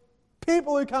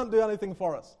people who can't do anything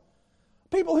for us.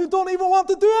 People who don't even want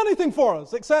to do anything for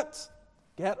us except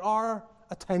get our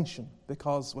attention.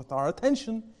 Because with our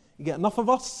attention, you get enough of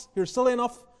us who are silly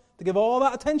enough to give all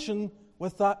that attention.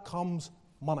 With that comes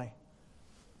money.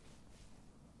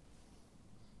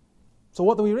 So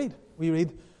what do we read? We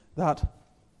read that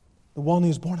the one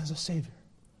who's born is a Savior.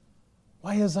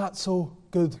 Why is that so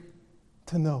good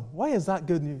to know? Why is that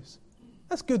good news?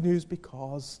 That's good news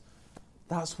because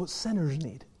that's what sinners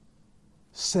need.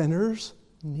 Sinners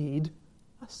need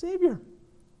a Savior.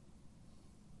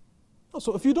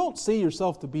 So if you don't see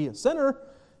yourself to be a sinner,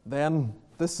 then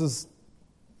this is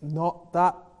not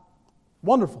that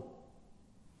wonderful.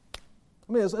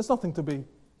 I mean, it's nothing to be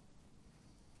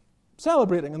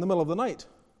celebrating in the middle of the night.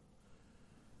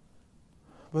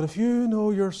 But if you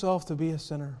know yourself to be a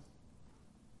sinner,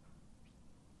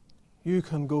 you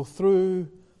can go through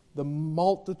the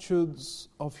multitudes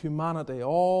of humanity,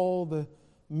 all the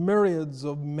myriads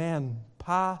of men,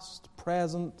 past,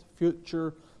 present,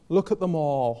 future. Look at them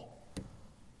all.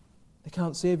 They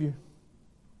can't save you.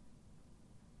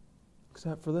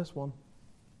 Except for this one.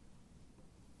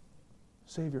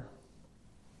 Savior.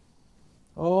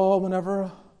 Oh,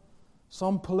 whenever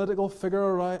some political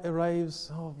figure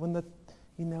arrives, when the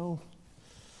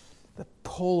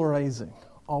polarizing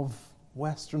of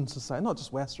Western society, not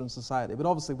just Western society, but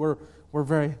obviously we're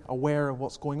very aware of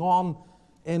what's going on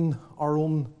in our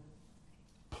own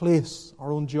place,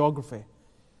 our own geography,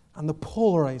 and the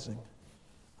polarizing,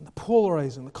 the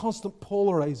constant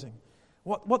polarizing.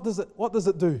 What does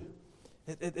it do?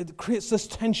 It creates this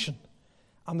tension,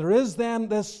 and there is then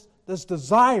this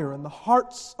desire in the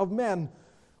hearts of men.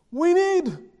 We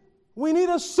need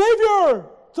a Savior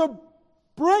to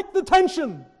break the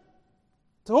tension,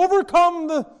 to overcome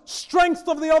the strength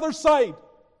of the other side,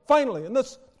 finally, in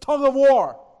this tug of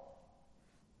war.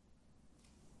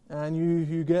 And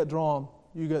you get drawn.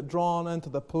 You get drawn into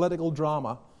the political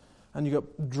drama, and you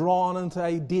get drawn into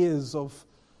ideas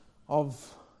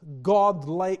of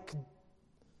God-like,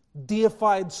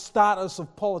 deified status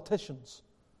of politicians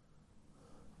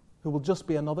who will just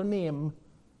be another name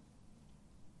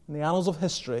in the annals of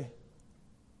history,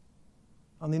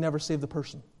 and they never save the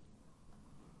person.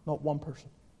 Not one person.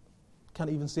 Can't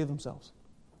even save themselves.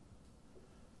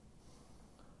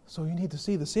 So you need to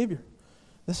see the Savior.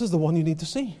 This is the one you need to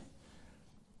see.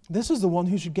 This is the one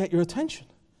who should get your attention.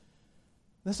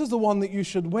 This is the one that you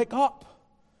should wake up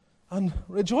and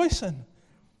rejoice in.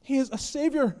 He is a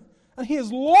Savior, and He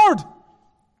is Lord.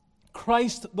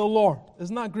 Christ the Lord.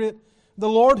 Isn't that great? The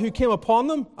Lord who came upon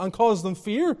them and caused them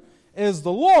fear is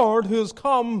the Lord who has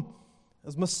come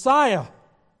as Messiah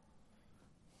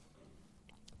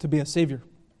to be a Savior.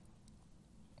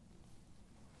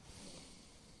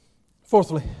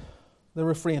 Fourthly, the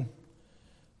refrain.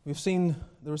 We've seen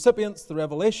the recipients, the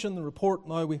revelation, the report.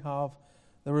 Now we have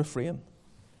the refrain.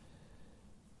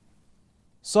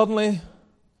 Suddenly,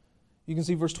 you can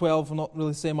see verse 12, I'll not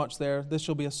really say much there. This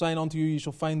shall be a sign unto you. You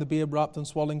shall find the babe wrapped in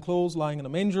swaddling clothes, lying in a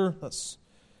manger. That's,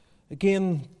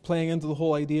 again, playing into the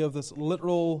whole idea of this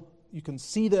literal. You can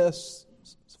see this.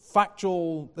 It's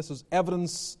factual. This is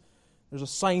evidence. There's a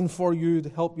sign for you to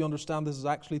help you understand this is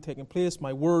actually taking place.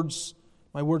 My words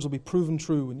will be proven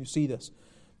true when you see this.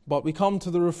 But we come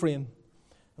to the refrain.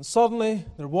 And suddenly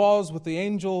there was with the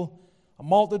angel a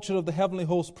multitude of the heavenly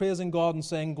host praising God and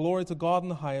saying, Glory to God in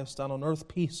the highest, and on earth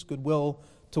peace, goodwill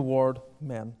toward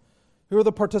men. Who are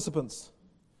the participants?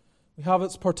 We have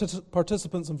its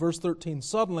participants in verse 13.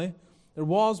 Suddenly there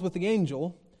was with the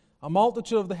angel a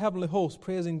multitude of the heavenly host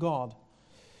praising God.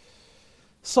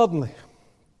 Suddenly.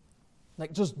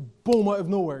 Like just boom out of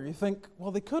nowhere. You think,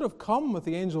 well, they could have come with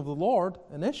the angel of the Lord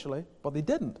initially, but they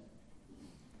didn't.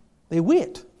 They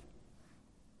wait.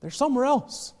 They're somewhere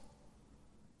else.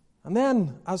 And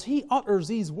then, as he utters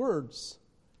these words,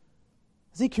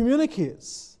 as he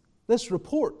communicates this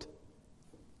report,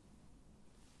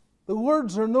 the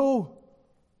words are no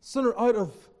sooner out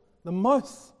of the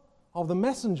mouth of the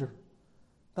messenger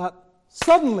that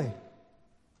suddenly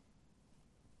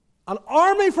an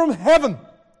army from heaven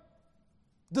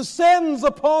descends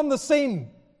upon the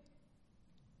scene.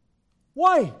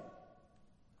 Why?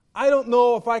 I don't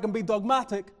know if I can be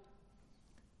dogmatic,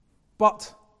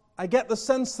 but I get the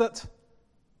sense that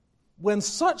when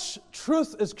such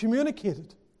truth is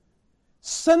communicated,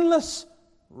 sinless,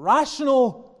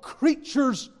 rational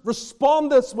creatures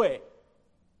respond this way.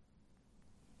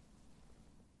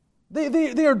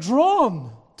 They are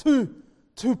drawn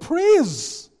to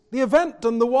praise the event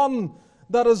and the one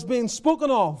that is being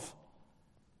spoken of.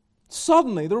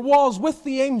 Suddenly, there was with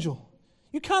the angel.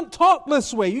 You can't talk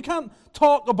this way. You can't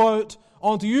talk about,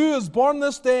 unto you is born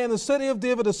this day in the city of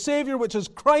David a Savior, which is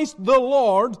Christ the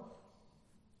Lord,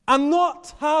 and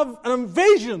not have an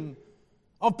invasion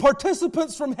of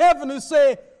participants from heaven who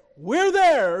say, we're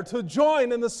there to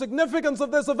join in the significance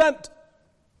of this event.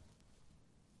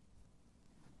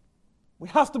 We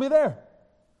have to be there.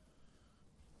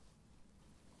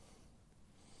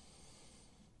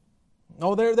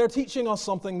 Oh, they're teaching us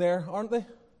something there, aren't they?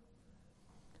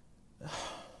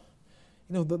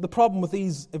 The problem with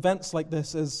these events like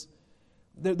this is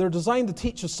they're designed to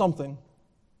teach us something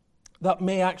that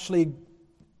may actually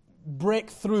break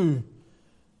through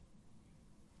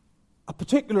a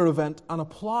particular event and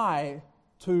apply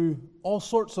to all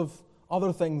sorts of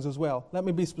other things as well. Let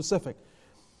me be specific.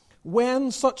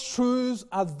 When such truths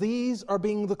as these are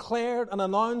being declared and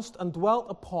announced and dwelt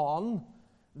upon,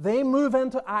 they move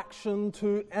into action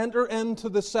to enter into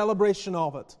the celebration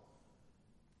of it.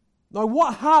 Now,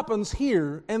 what happens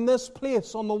here in this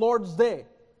place on the Lord's Day?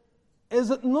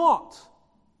 Is it not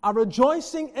a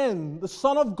rejoicing in the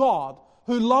Son of God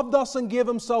who loved us and gave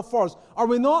Himself for us? Are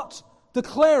we not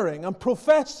declaring and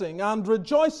professing and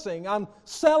rejoicing and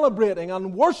celebrating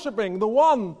and worshiping the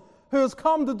one who has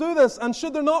come to do this? And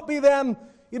should there not be then,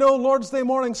 Lord's Day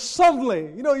morning,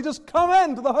 suddenly, you just come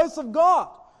into the house of God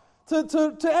to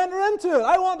enter into it?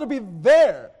 I want to be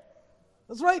there.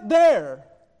 It's right there,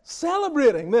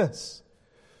 celebrating this.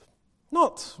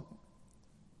 Not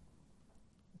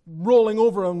rolling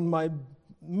over on my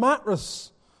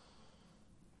mattress.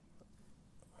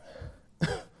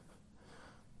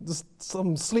 Just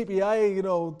some sleepy eye,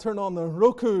 turn on the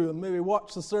Roku and maybe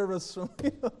watch the service from,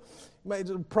 you might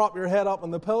just prop your head up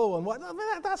on the pillow and what.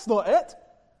 That's not it.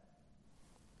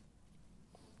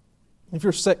 If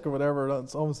you're sick or whatever,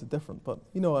 that's obviously different, but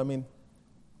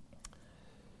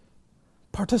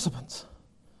participants.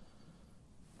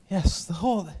 Yes,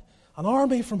 an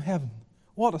army from heaven.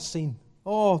 What a scene.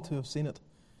 Oh, to have seen it.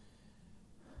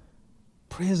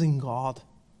 Praising God.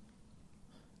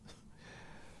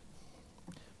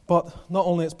 But not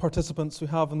only its participants we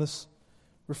have in this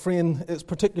refrain, its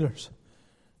particulars.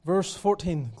 Verse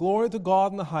 14, glory to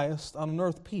God in the highest, and on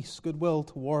earth peace, goodwill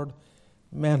toward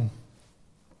men.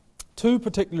 Two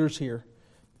particulars here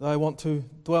that I want to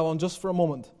dwell on just for a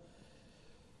moment.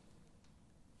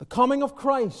 The coming of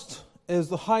Christ is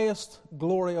the highest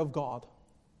glory of God.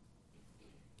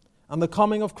 And the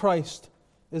coming of Christ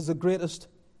is the greatest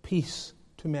peace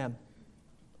to men.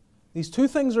 These two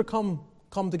things are come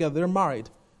together. They're married,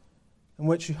 in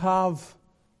which you have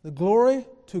the glory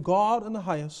to God in the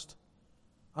highest,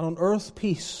 and on earth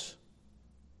peace,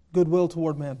 goodwill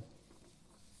toward men.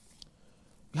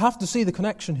 You have to see the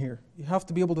connection here. You have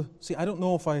to be able to see. I don't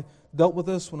know if I dealt with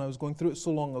this when I was going through it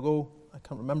so long ago. I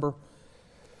can't remember.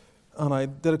 And I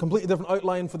did a completely different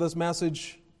outline for this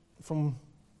message from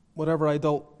whatever I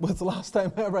dealt with the last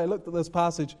time ever I looked at this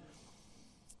passage.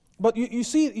 But you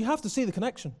have to see the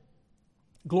connection.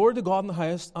 Glory to God in the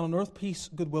highest, and on earth peace,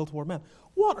 goodwill toward men.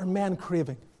 What are men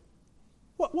craving?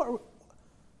 What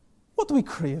do we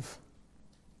crave?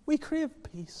 We crave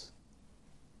peace.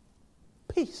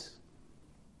 Peace.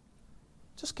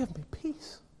 Just give me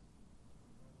peace.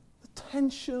 The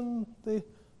tension, the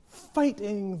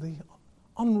fighting, the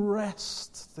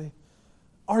unrest, the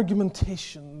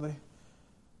argumentation, the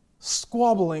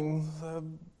squabbling, the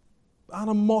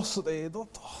animosity,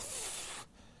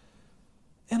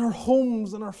 in our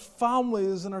homes, in our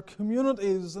families, in our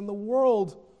communities, in the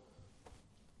world.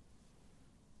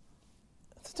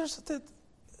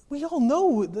 We all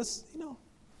know this,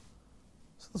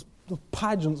 Those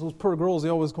pageants, those poor girls, they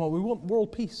always come out, we want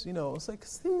world peace, It's like,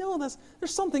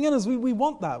 there's something in us, we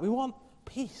want that. We want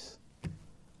peace.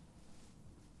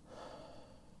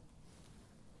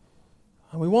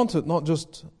 And we want it not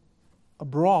just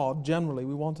abroad, generally,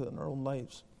 we want it in our own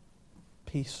lives.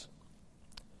 Peace.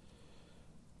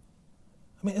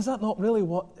 Is that not really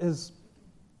what is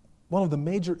one of the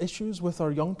major issues with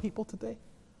our young people today?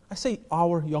 I say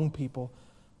our young people.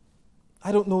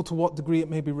 I don't know to what degree it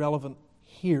may be relevant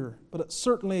here, but it's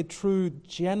certainly true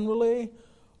generally,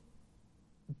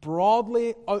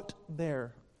 broadly out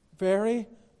there. Very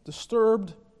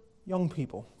disturbed young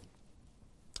people.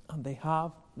 And they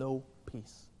have no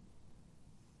peace.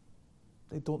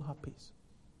 They don't have peace.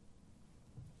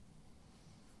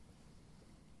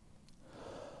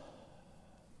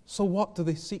 So what do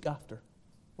they seek after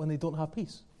when they don't have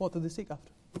peace? What do they seek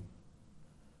after?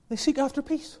 They seek after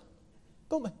peace,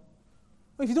 don't they?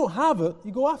 If you don't have it,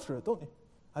 you go after it, don't you?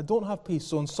 I don't have peace.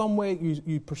 So in some way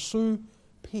you pursue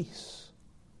peace.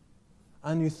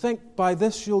 And you think by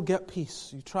this you'll get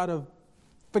peace. You try to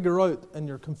figure out in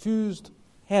your confused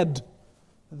head,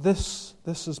 this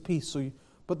is peace.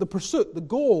 But the pursuit, the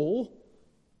goal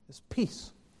is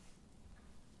peace.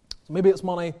 So maybe it's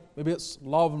money, maybe it's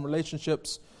love and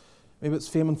relationships, maybe it's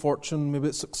fame and fortune, maybe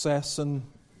it's success and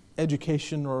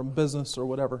education or business or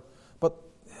whatever. But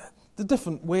the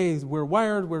different ways we're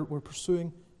wired, we're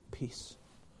pursuing peace.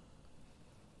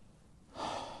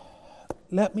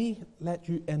 Let me let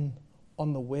you in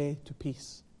on the way to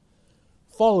peace.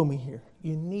 Follow me here.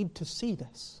 you need to see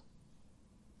this.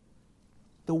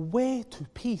 The way to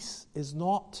peace is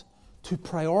not to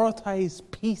prioritize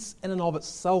peace in and of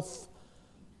itself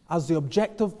as the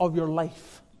objective of your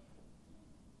life.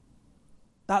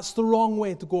 That's the wrong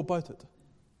way to go about it.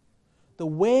 The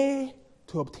way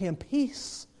to obtain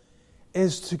peace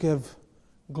is to give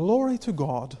glory to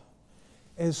God,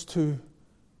 is to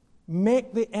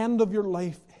make the end of your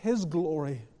life His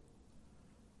glory.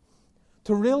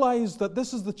 To realize that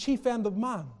this is the chief end of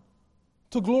man,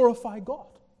 to glorify God.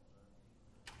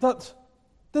 That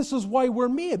this is why we're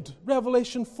made,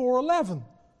 Revelation 4:11.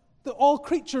 That all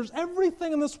creatures,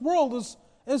 everything in this world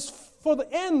is for the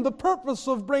end, the purpose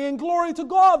of bringing glory to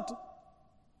God.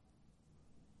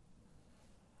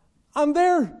 And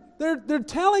they're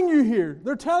telling you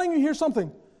here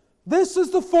something. This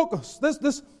is the focus.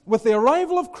 This with the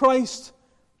arrival of Christ,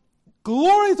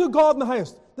 glory to God in the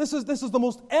highest. This is the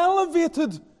most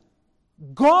elevated,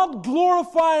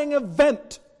 God-glorifying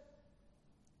event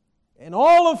in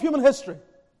all of human history.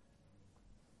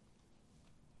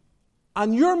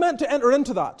 And you're meant to enter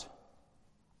into that.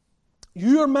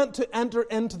 You're meant to enter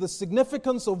into the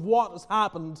significance of what has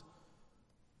happened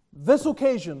this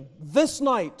occasion, this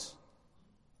night,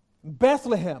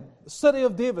 Bethlehem, the city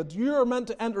of David. You're meant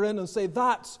to enter in and say,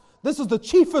 this is the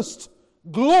chiefest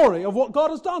glory of what God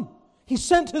has done. He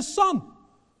sent His Son.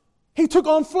 He took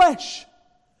on flesh.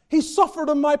 He suffered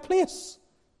in my place.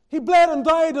 He bled and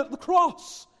died at the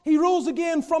cross. He rose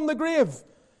again from the grave.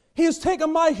 He has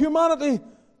taken my humanity,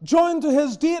 joined to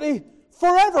His deity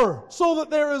forever, so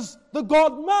that there is the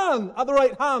God-man at the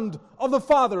right hand of the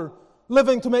Father,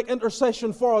 living to make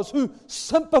intercession for us, who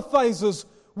sympathizes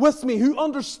with me, who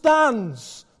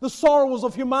understands the sorrows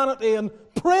of humanity and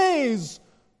prays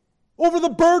over the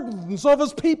burdens of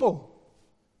His people.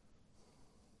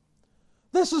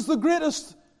 This is the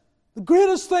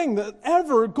greatest thing that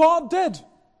ever God did.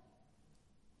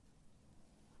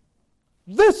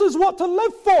 This is what to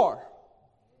live for.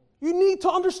 You need to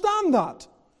understand that.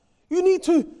 You need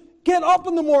to get up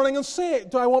in the morning and say,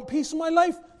 do I want peace in my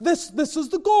life? This is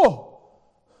the goal.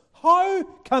 How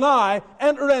can I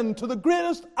enter into the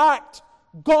greatest act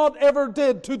God ever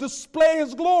did to display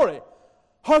His glory?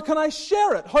 How can I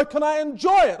share it? How can I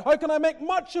enjoy it? How can I make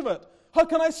much of it? How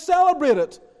can I celebrate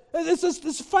it?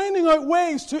 It's finding out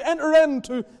ways to enter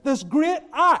into this great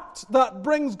act that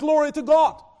brings glory to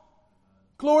God.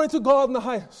 Glory to God in the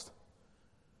highest.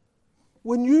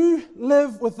 When you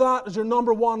live with that as your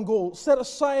number one goal, set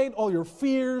aside all your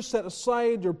fears, set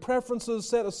aside your preferences,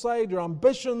 set aside your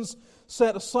ambitions,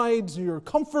 set aside your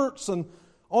comforts and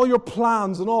all your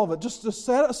plans and all of it. Just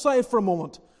set it aside for a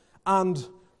moment and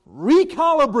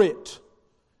recalibrate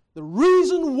the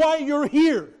reason why you're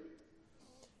here.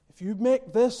 If you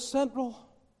make this central,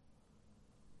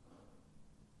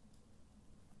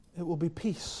 it will be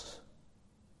peace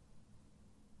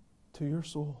to your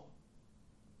soul.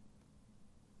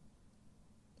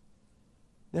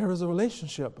 There is a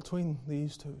relationship between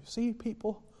these two. See,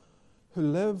 people who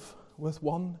live with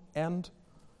one end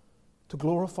to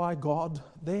glorify God,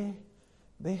 they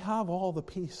have all the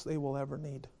peace they will ever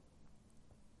need.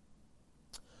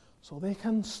 So they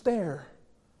can stare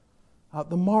at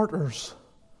the martyrs'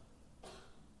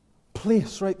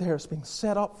 place right there. It's being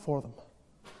set up for them.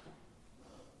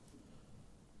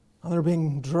 And they're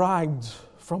being dragged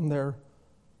from their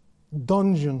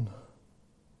dungeon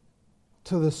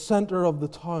to the center of the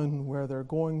town where they're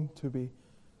going to be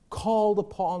called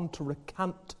upon to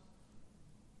recant,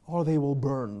 or they will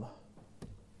burn.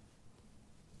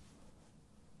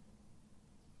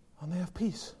 And they have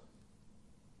peace.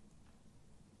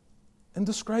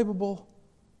 Indescribable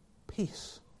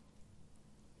peace.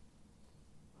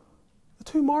 The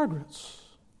two Margarets,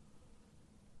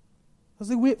 as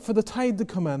they wait for the tide to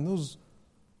come in, those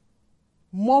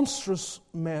monstrous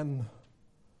men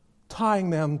tying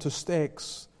them to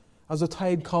stakes as the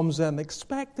tide comes in,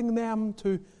 expecting them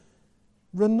to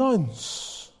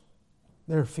renounce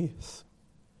their faith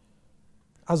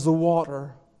as the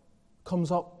water comes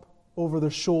up over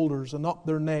their shoulders and up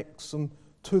their necks and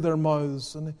to their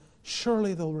mouths, and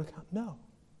surely they'll recant. No,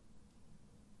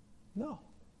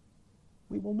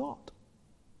 we will not.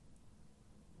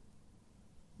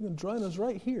 You're going to drown us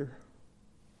right here.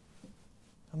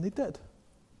 And they did.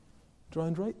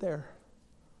 Drowned right there.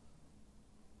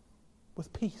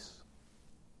 With peace.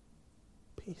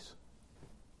 Peace.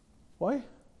 Why?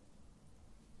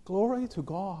 Glory to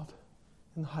God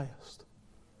in the highest.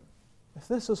 If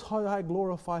this is how I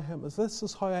glorify Him, if this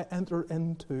is how I enter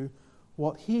into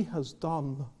what He has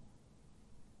done,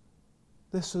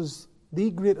 this is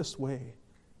the greatest way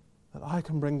that I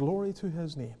can bring glory to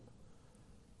His name.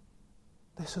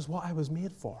 This is what I was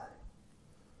made for.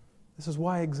 This is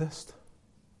why I exist.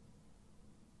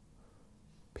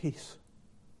 Peace.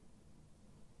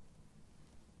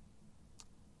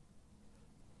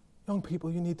 Young people,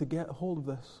 you need to get a hold of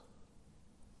this.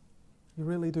 You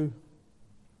really do.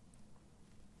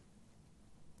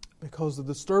 Because the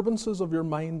disturbances of your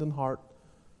mind and heart,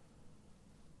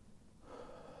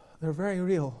 they're very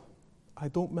real. I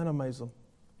don't minimize them.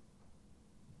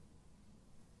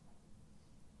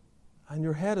 And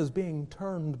your head is being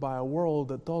turned by a world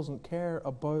that doesn't care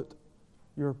about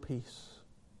your peace.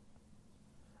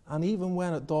 And even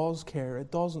when it does care, it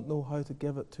doesn't know how to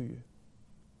give it to you.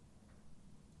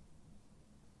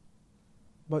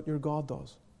 But your God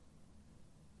does.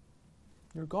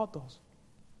 Your God does.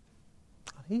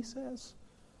 And He says,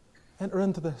 enter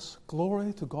into this.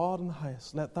 Glory to God in the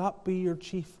highest. Let that be your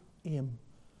chief aim.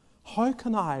 How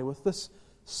can I, with this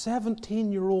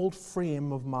 17-year-old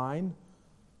frame of mine,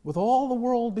 with all the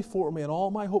world before me and all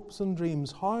my hopes and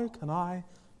dreams, how can I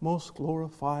most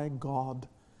glorify God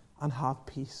and have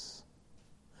peace?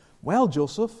 Well,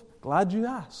 Joseph, glad you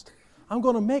asked. I'm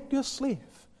going to make you a slave.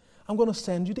 I'm going to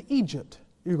send you to Egypt.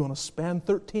 You're going to spend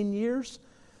 13 years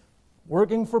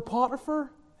working for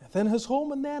Potiphar within his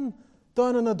home and then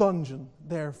down in a dungeon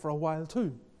there for a while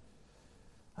too.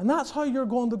 And that's how you're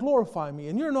going to glorify me,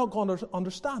 and you're not going to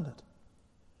understand it.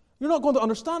 You're not going to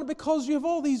understand it because you have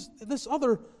all these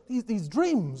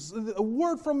dreams, a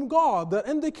word from God that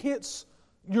indicates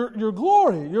your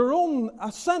glory, your own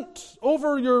ascent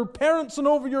over your parents and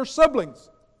over your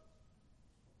siblings.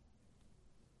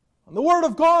 And the Word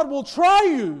of God will try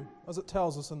you, as it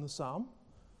tells us in the Psalm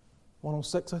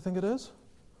 106, I think it is.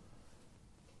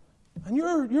 And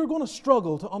you're going to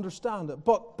struggle to understand it.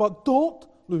 But don't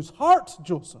lose heart,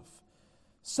 Joseph.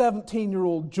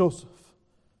 17-year-old Joseph.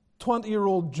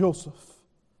 20-year-old Joseph.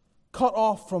 Cut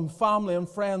off from family and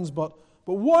friends. But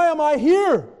why am I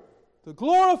here? To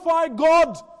glorify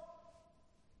God.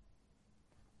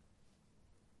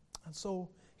 And so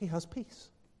he has peace.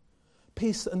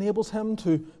 Peace enables him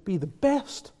to be the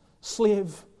best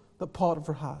slave that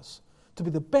Potiphar has. To be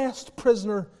the best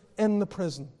prisoner in the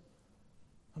prison.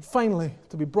 And finally,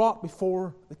 to be brought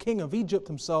before the king of Egypt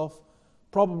himself,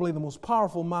 probably the most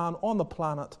powerful man on the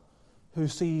planet, who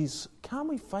sees, can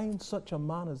we find such a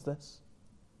man as this?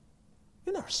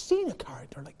 You've never seen a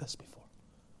character like this before.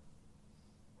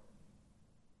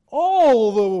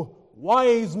 All the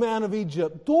wise men of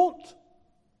Egypt don't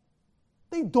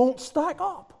stack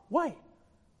up. Why?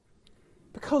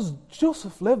 Because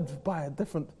Joseph lived by a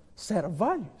different set of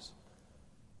values.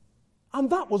 And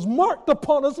that was marked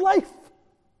upon his life.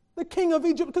 The king of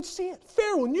Egypt could see it.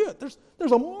 Pharaoh knew it.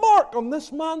 There's a mark on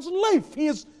this man's life. He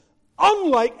is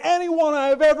unlike anyone I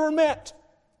have ever met.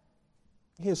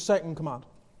 He is second in command.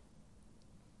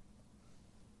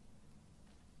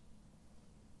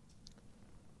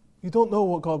 You don't know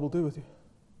what God will do with you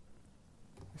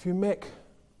if you make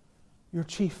your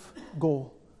chief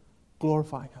goal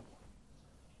glorifying Him.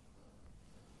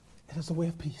 It is the way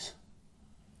of peace.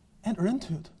 Enter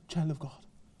into it, child of God.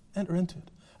 Enter into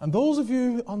it. And those of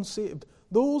you unsaved,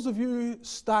 those of you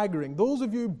staggering, those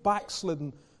of you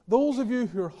backslidden, those of you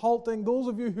who are halting, those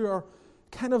of you who are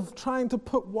kind of trying to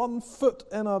put one foot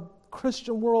in a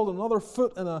Christian world and another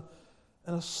foot in a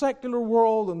secular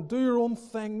world and do your own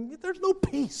thing, there's no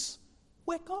peace.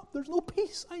 Wake up, there's no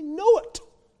peace. I know it.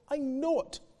 I know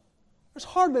it. There's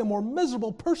hardly a more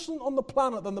miserable person on the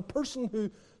planet than the person who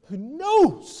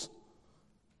knows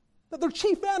that their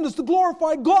chief end is to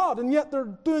glorify God, and yet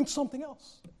they're doing something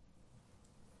else.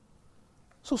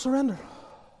 So surrender.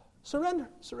 Surrender.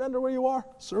 Surrender where you are.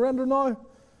 Surrender now.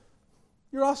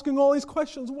 You're asking all these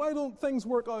questions. Why don't things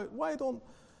work out? Why don't...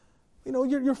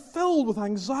 you're filled with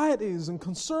anxieties and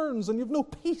concerns, and you've no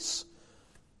peace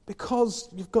because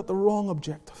you've got the wrong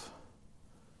objective.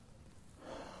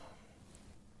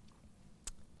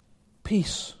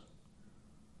 Peace.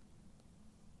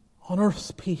 On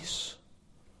earth, peace.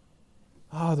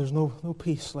 There's no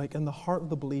peace like in the heart of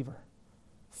the believer,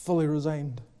 fully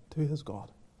resigned to his God.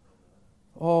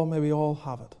 Oh, may we all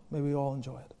have it. May we all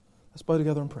enjoy it. Let's bow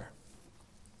together in prayer.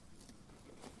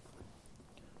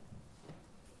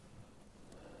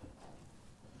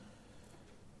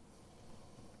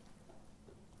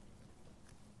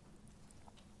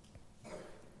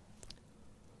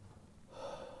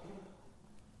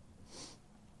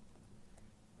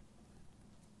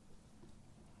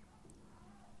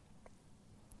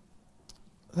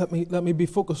 Let me be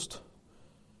focused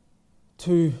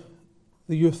to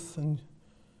the youth and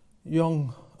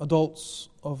young adults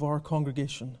of our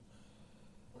congregation.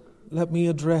 Let me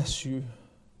address you.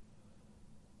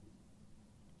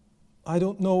 I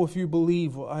don't know if you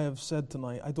believe what I have said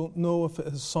tonight. I don't know if it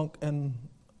has sunk in.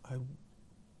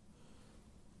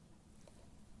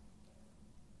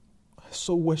 I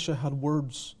so wish I had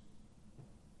words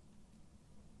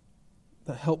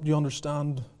that helped you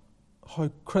understand how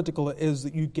critical it is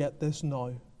that you get this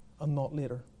now and not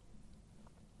later.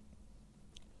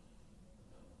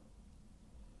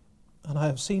 And I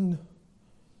have seen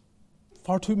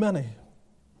far too many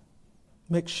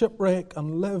make shipwreck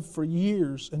and live for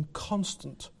years in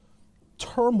constant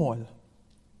turmoil.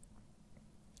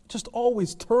 Just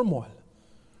always turmoil.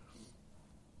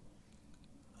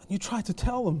 And you try to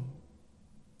tell them,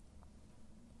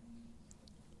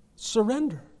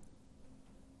 surrender.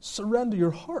 Surrender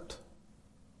your heart.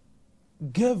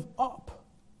 Give up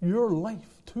your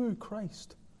life to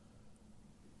Christ.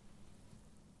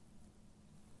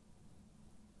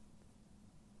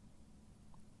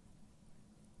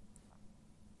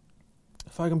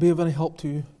 If I can be of any help to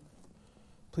you,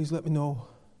 please let me know.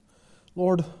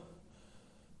 Lord,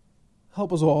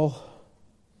 help us all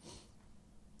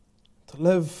to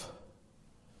live,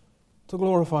 to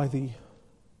glorify Thee.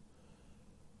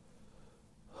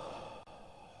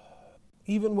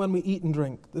 Even when we eat and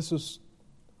drink, this is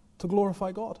to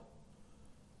glorify God.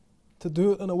 To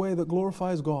do it in a way that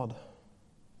glorifies God.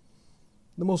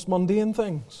 The most mundane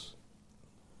things,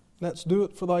 let's do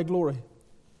it for Thy glory.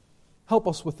 Help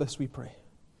us with this, we pray.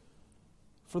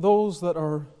 For those that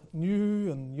are new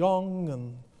and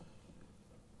young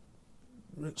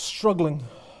and struggling,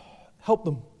 help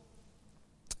them.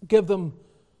 Give them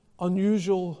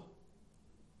unusual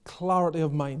clarity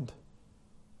of mind,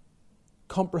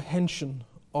 comprehension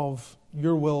of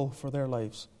Your will for their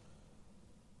lives,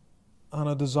 and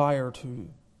a desire to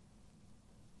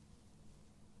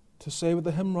say with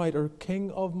the hymn writer,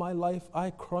 King of my life, I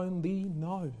crown Thee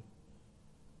now.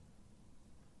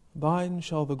 Thine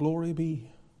shall the glory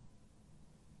be.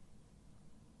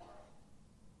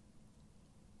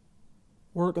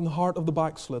 Work in the heart of the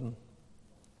backslidden.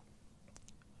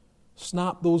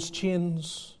 Snap those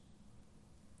chains.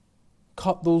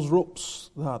 Cut those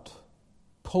ropes that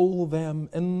pull them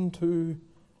into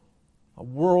a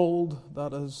world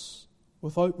that is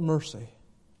without mercy.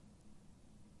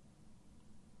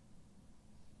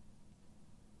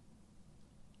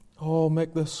 Oh,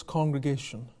 make this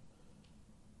congregation,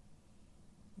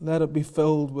 let it be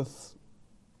filled with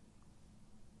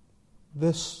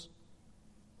this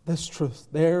truth.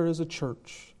 There is a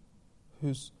church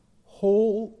whose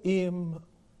whole aim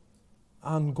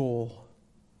and goal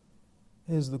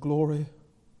is the glory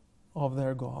of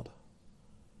their God.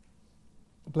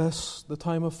 Bless the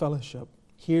time of fellowship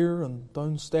here and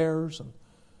downstairs, and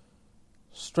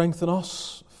strengthen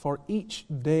us for each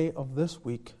day of this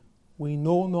week. We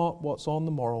know not what's on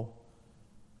the morrow,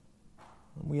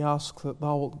 and we ask that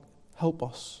Thou wilt help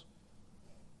us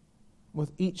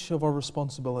with each of our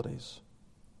responsibilities.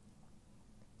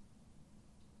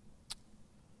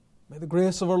 May the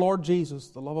grace of our Lord Jesus,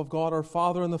 the love of God our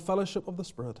Father, and the fellowship of the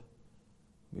Spirit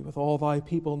be with all Thy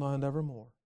people now and evermore.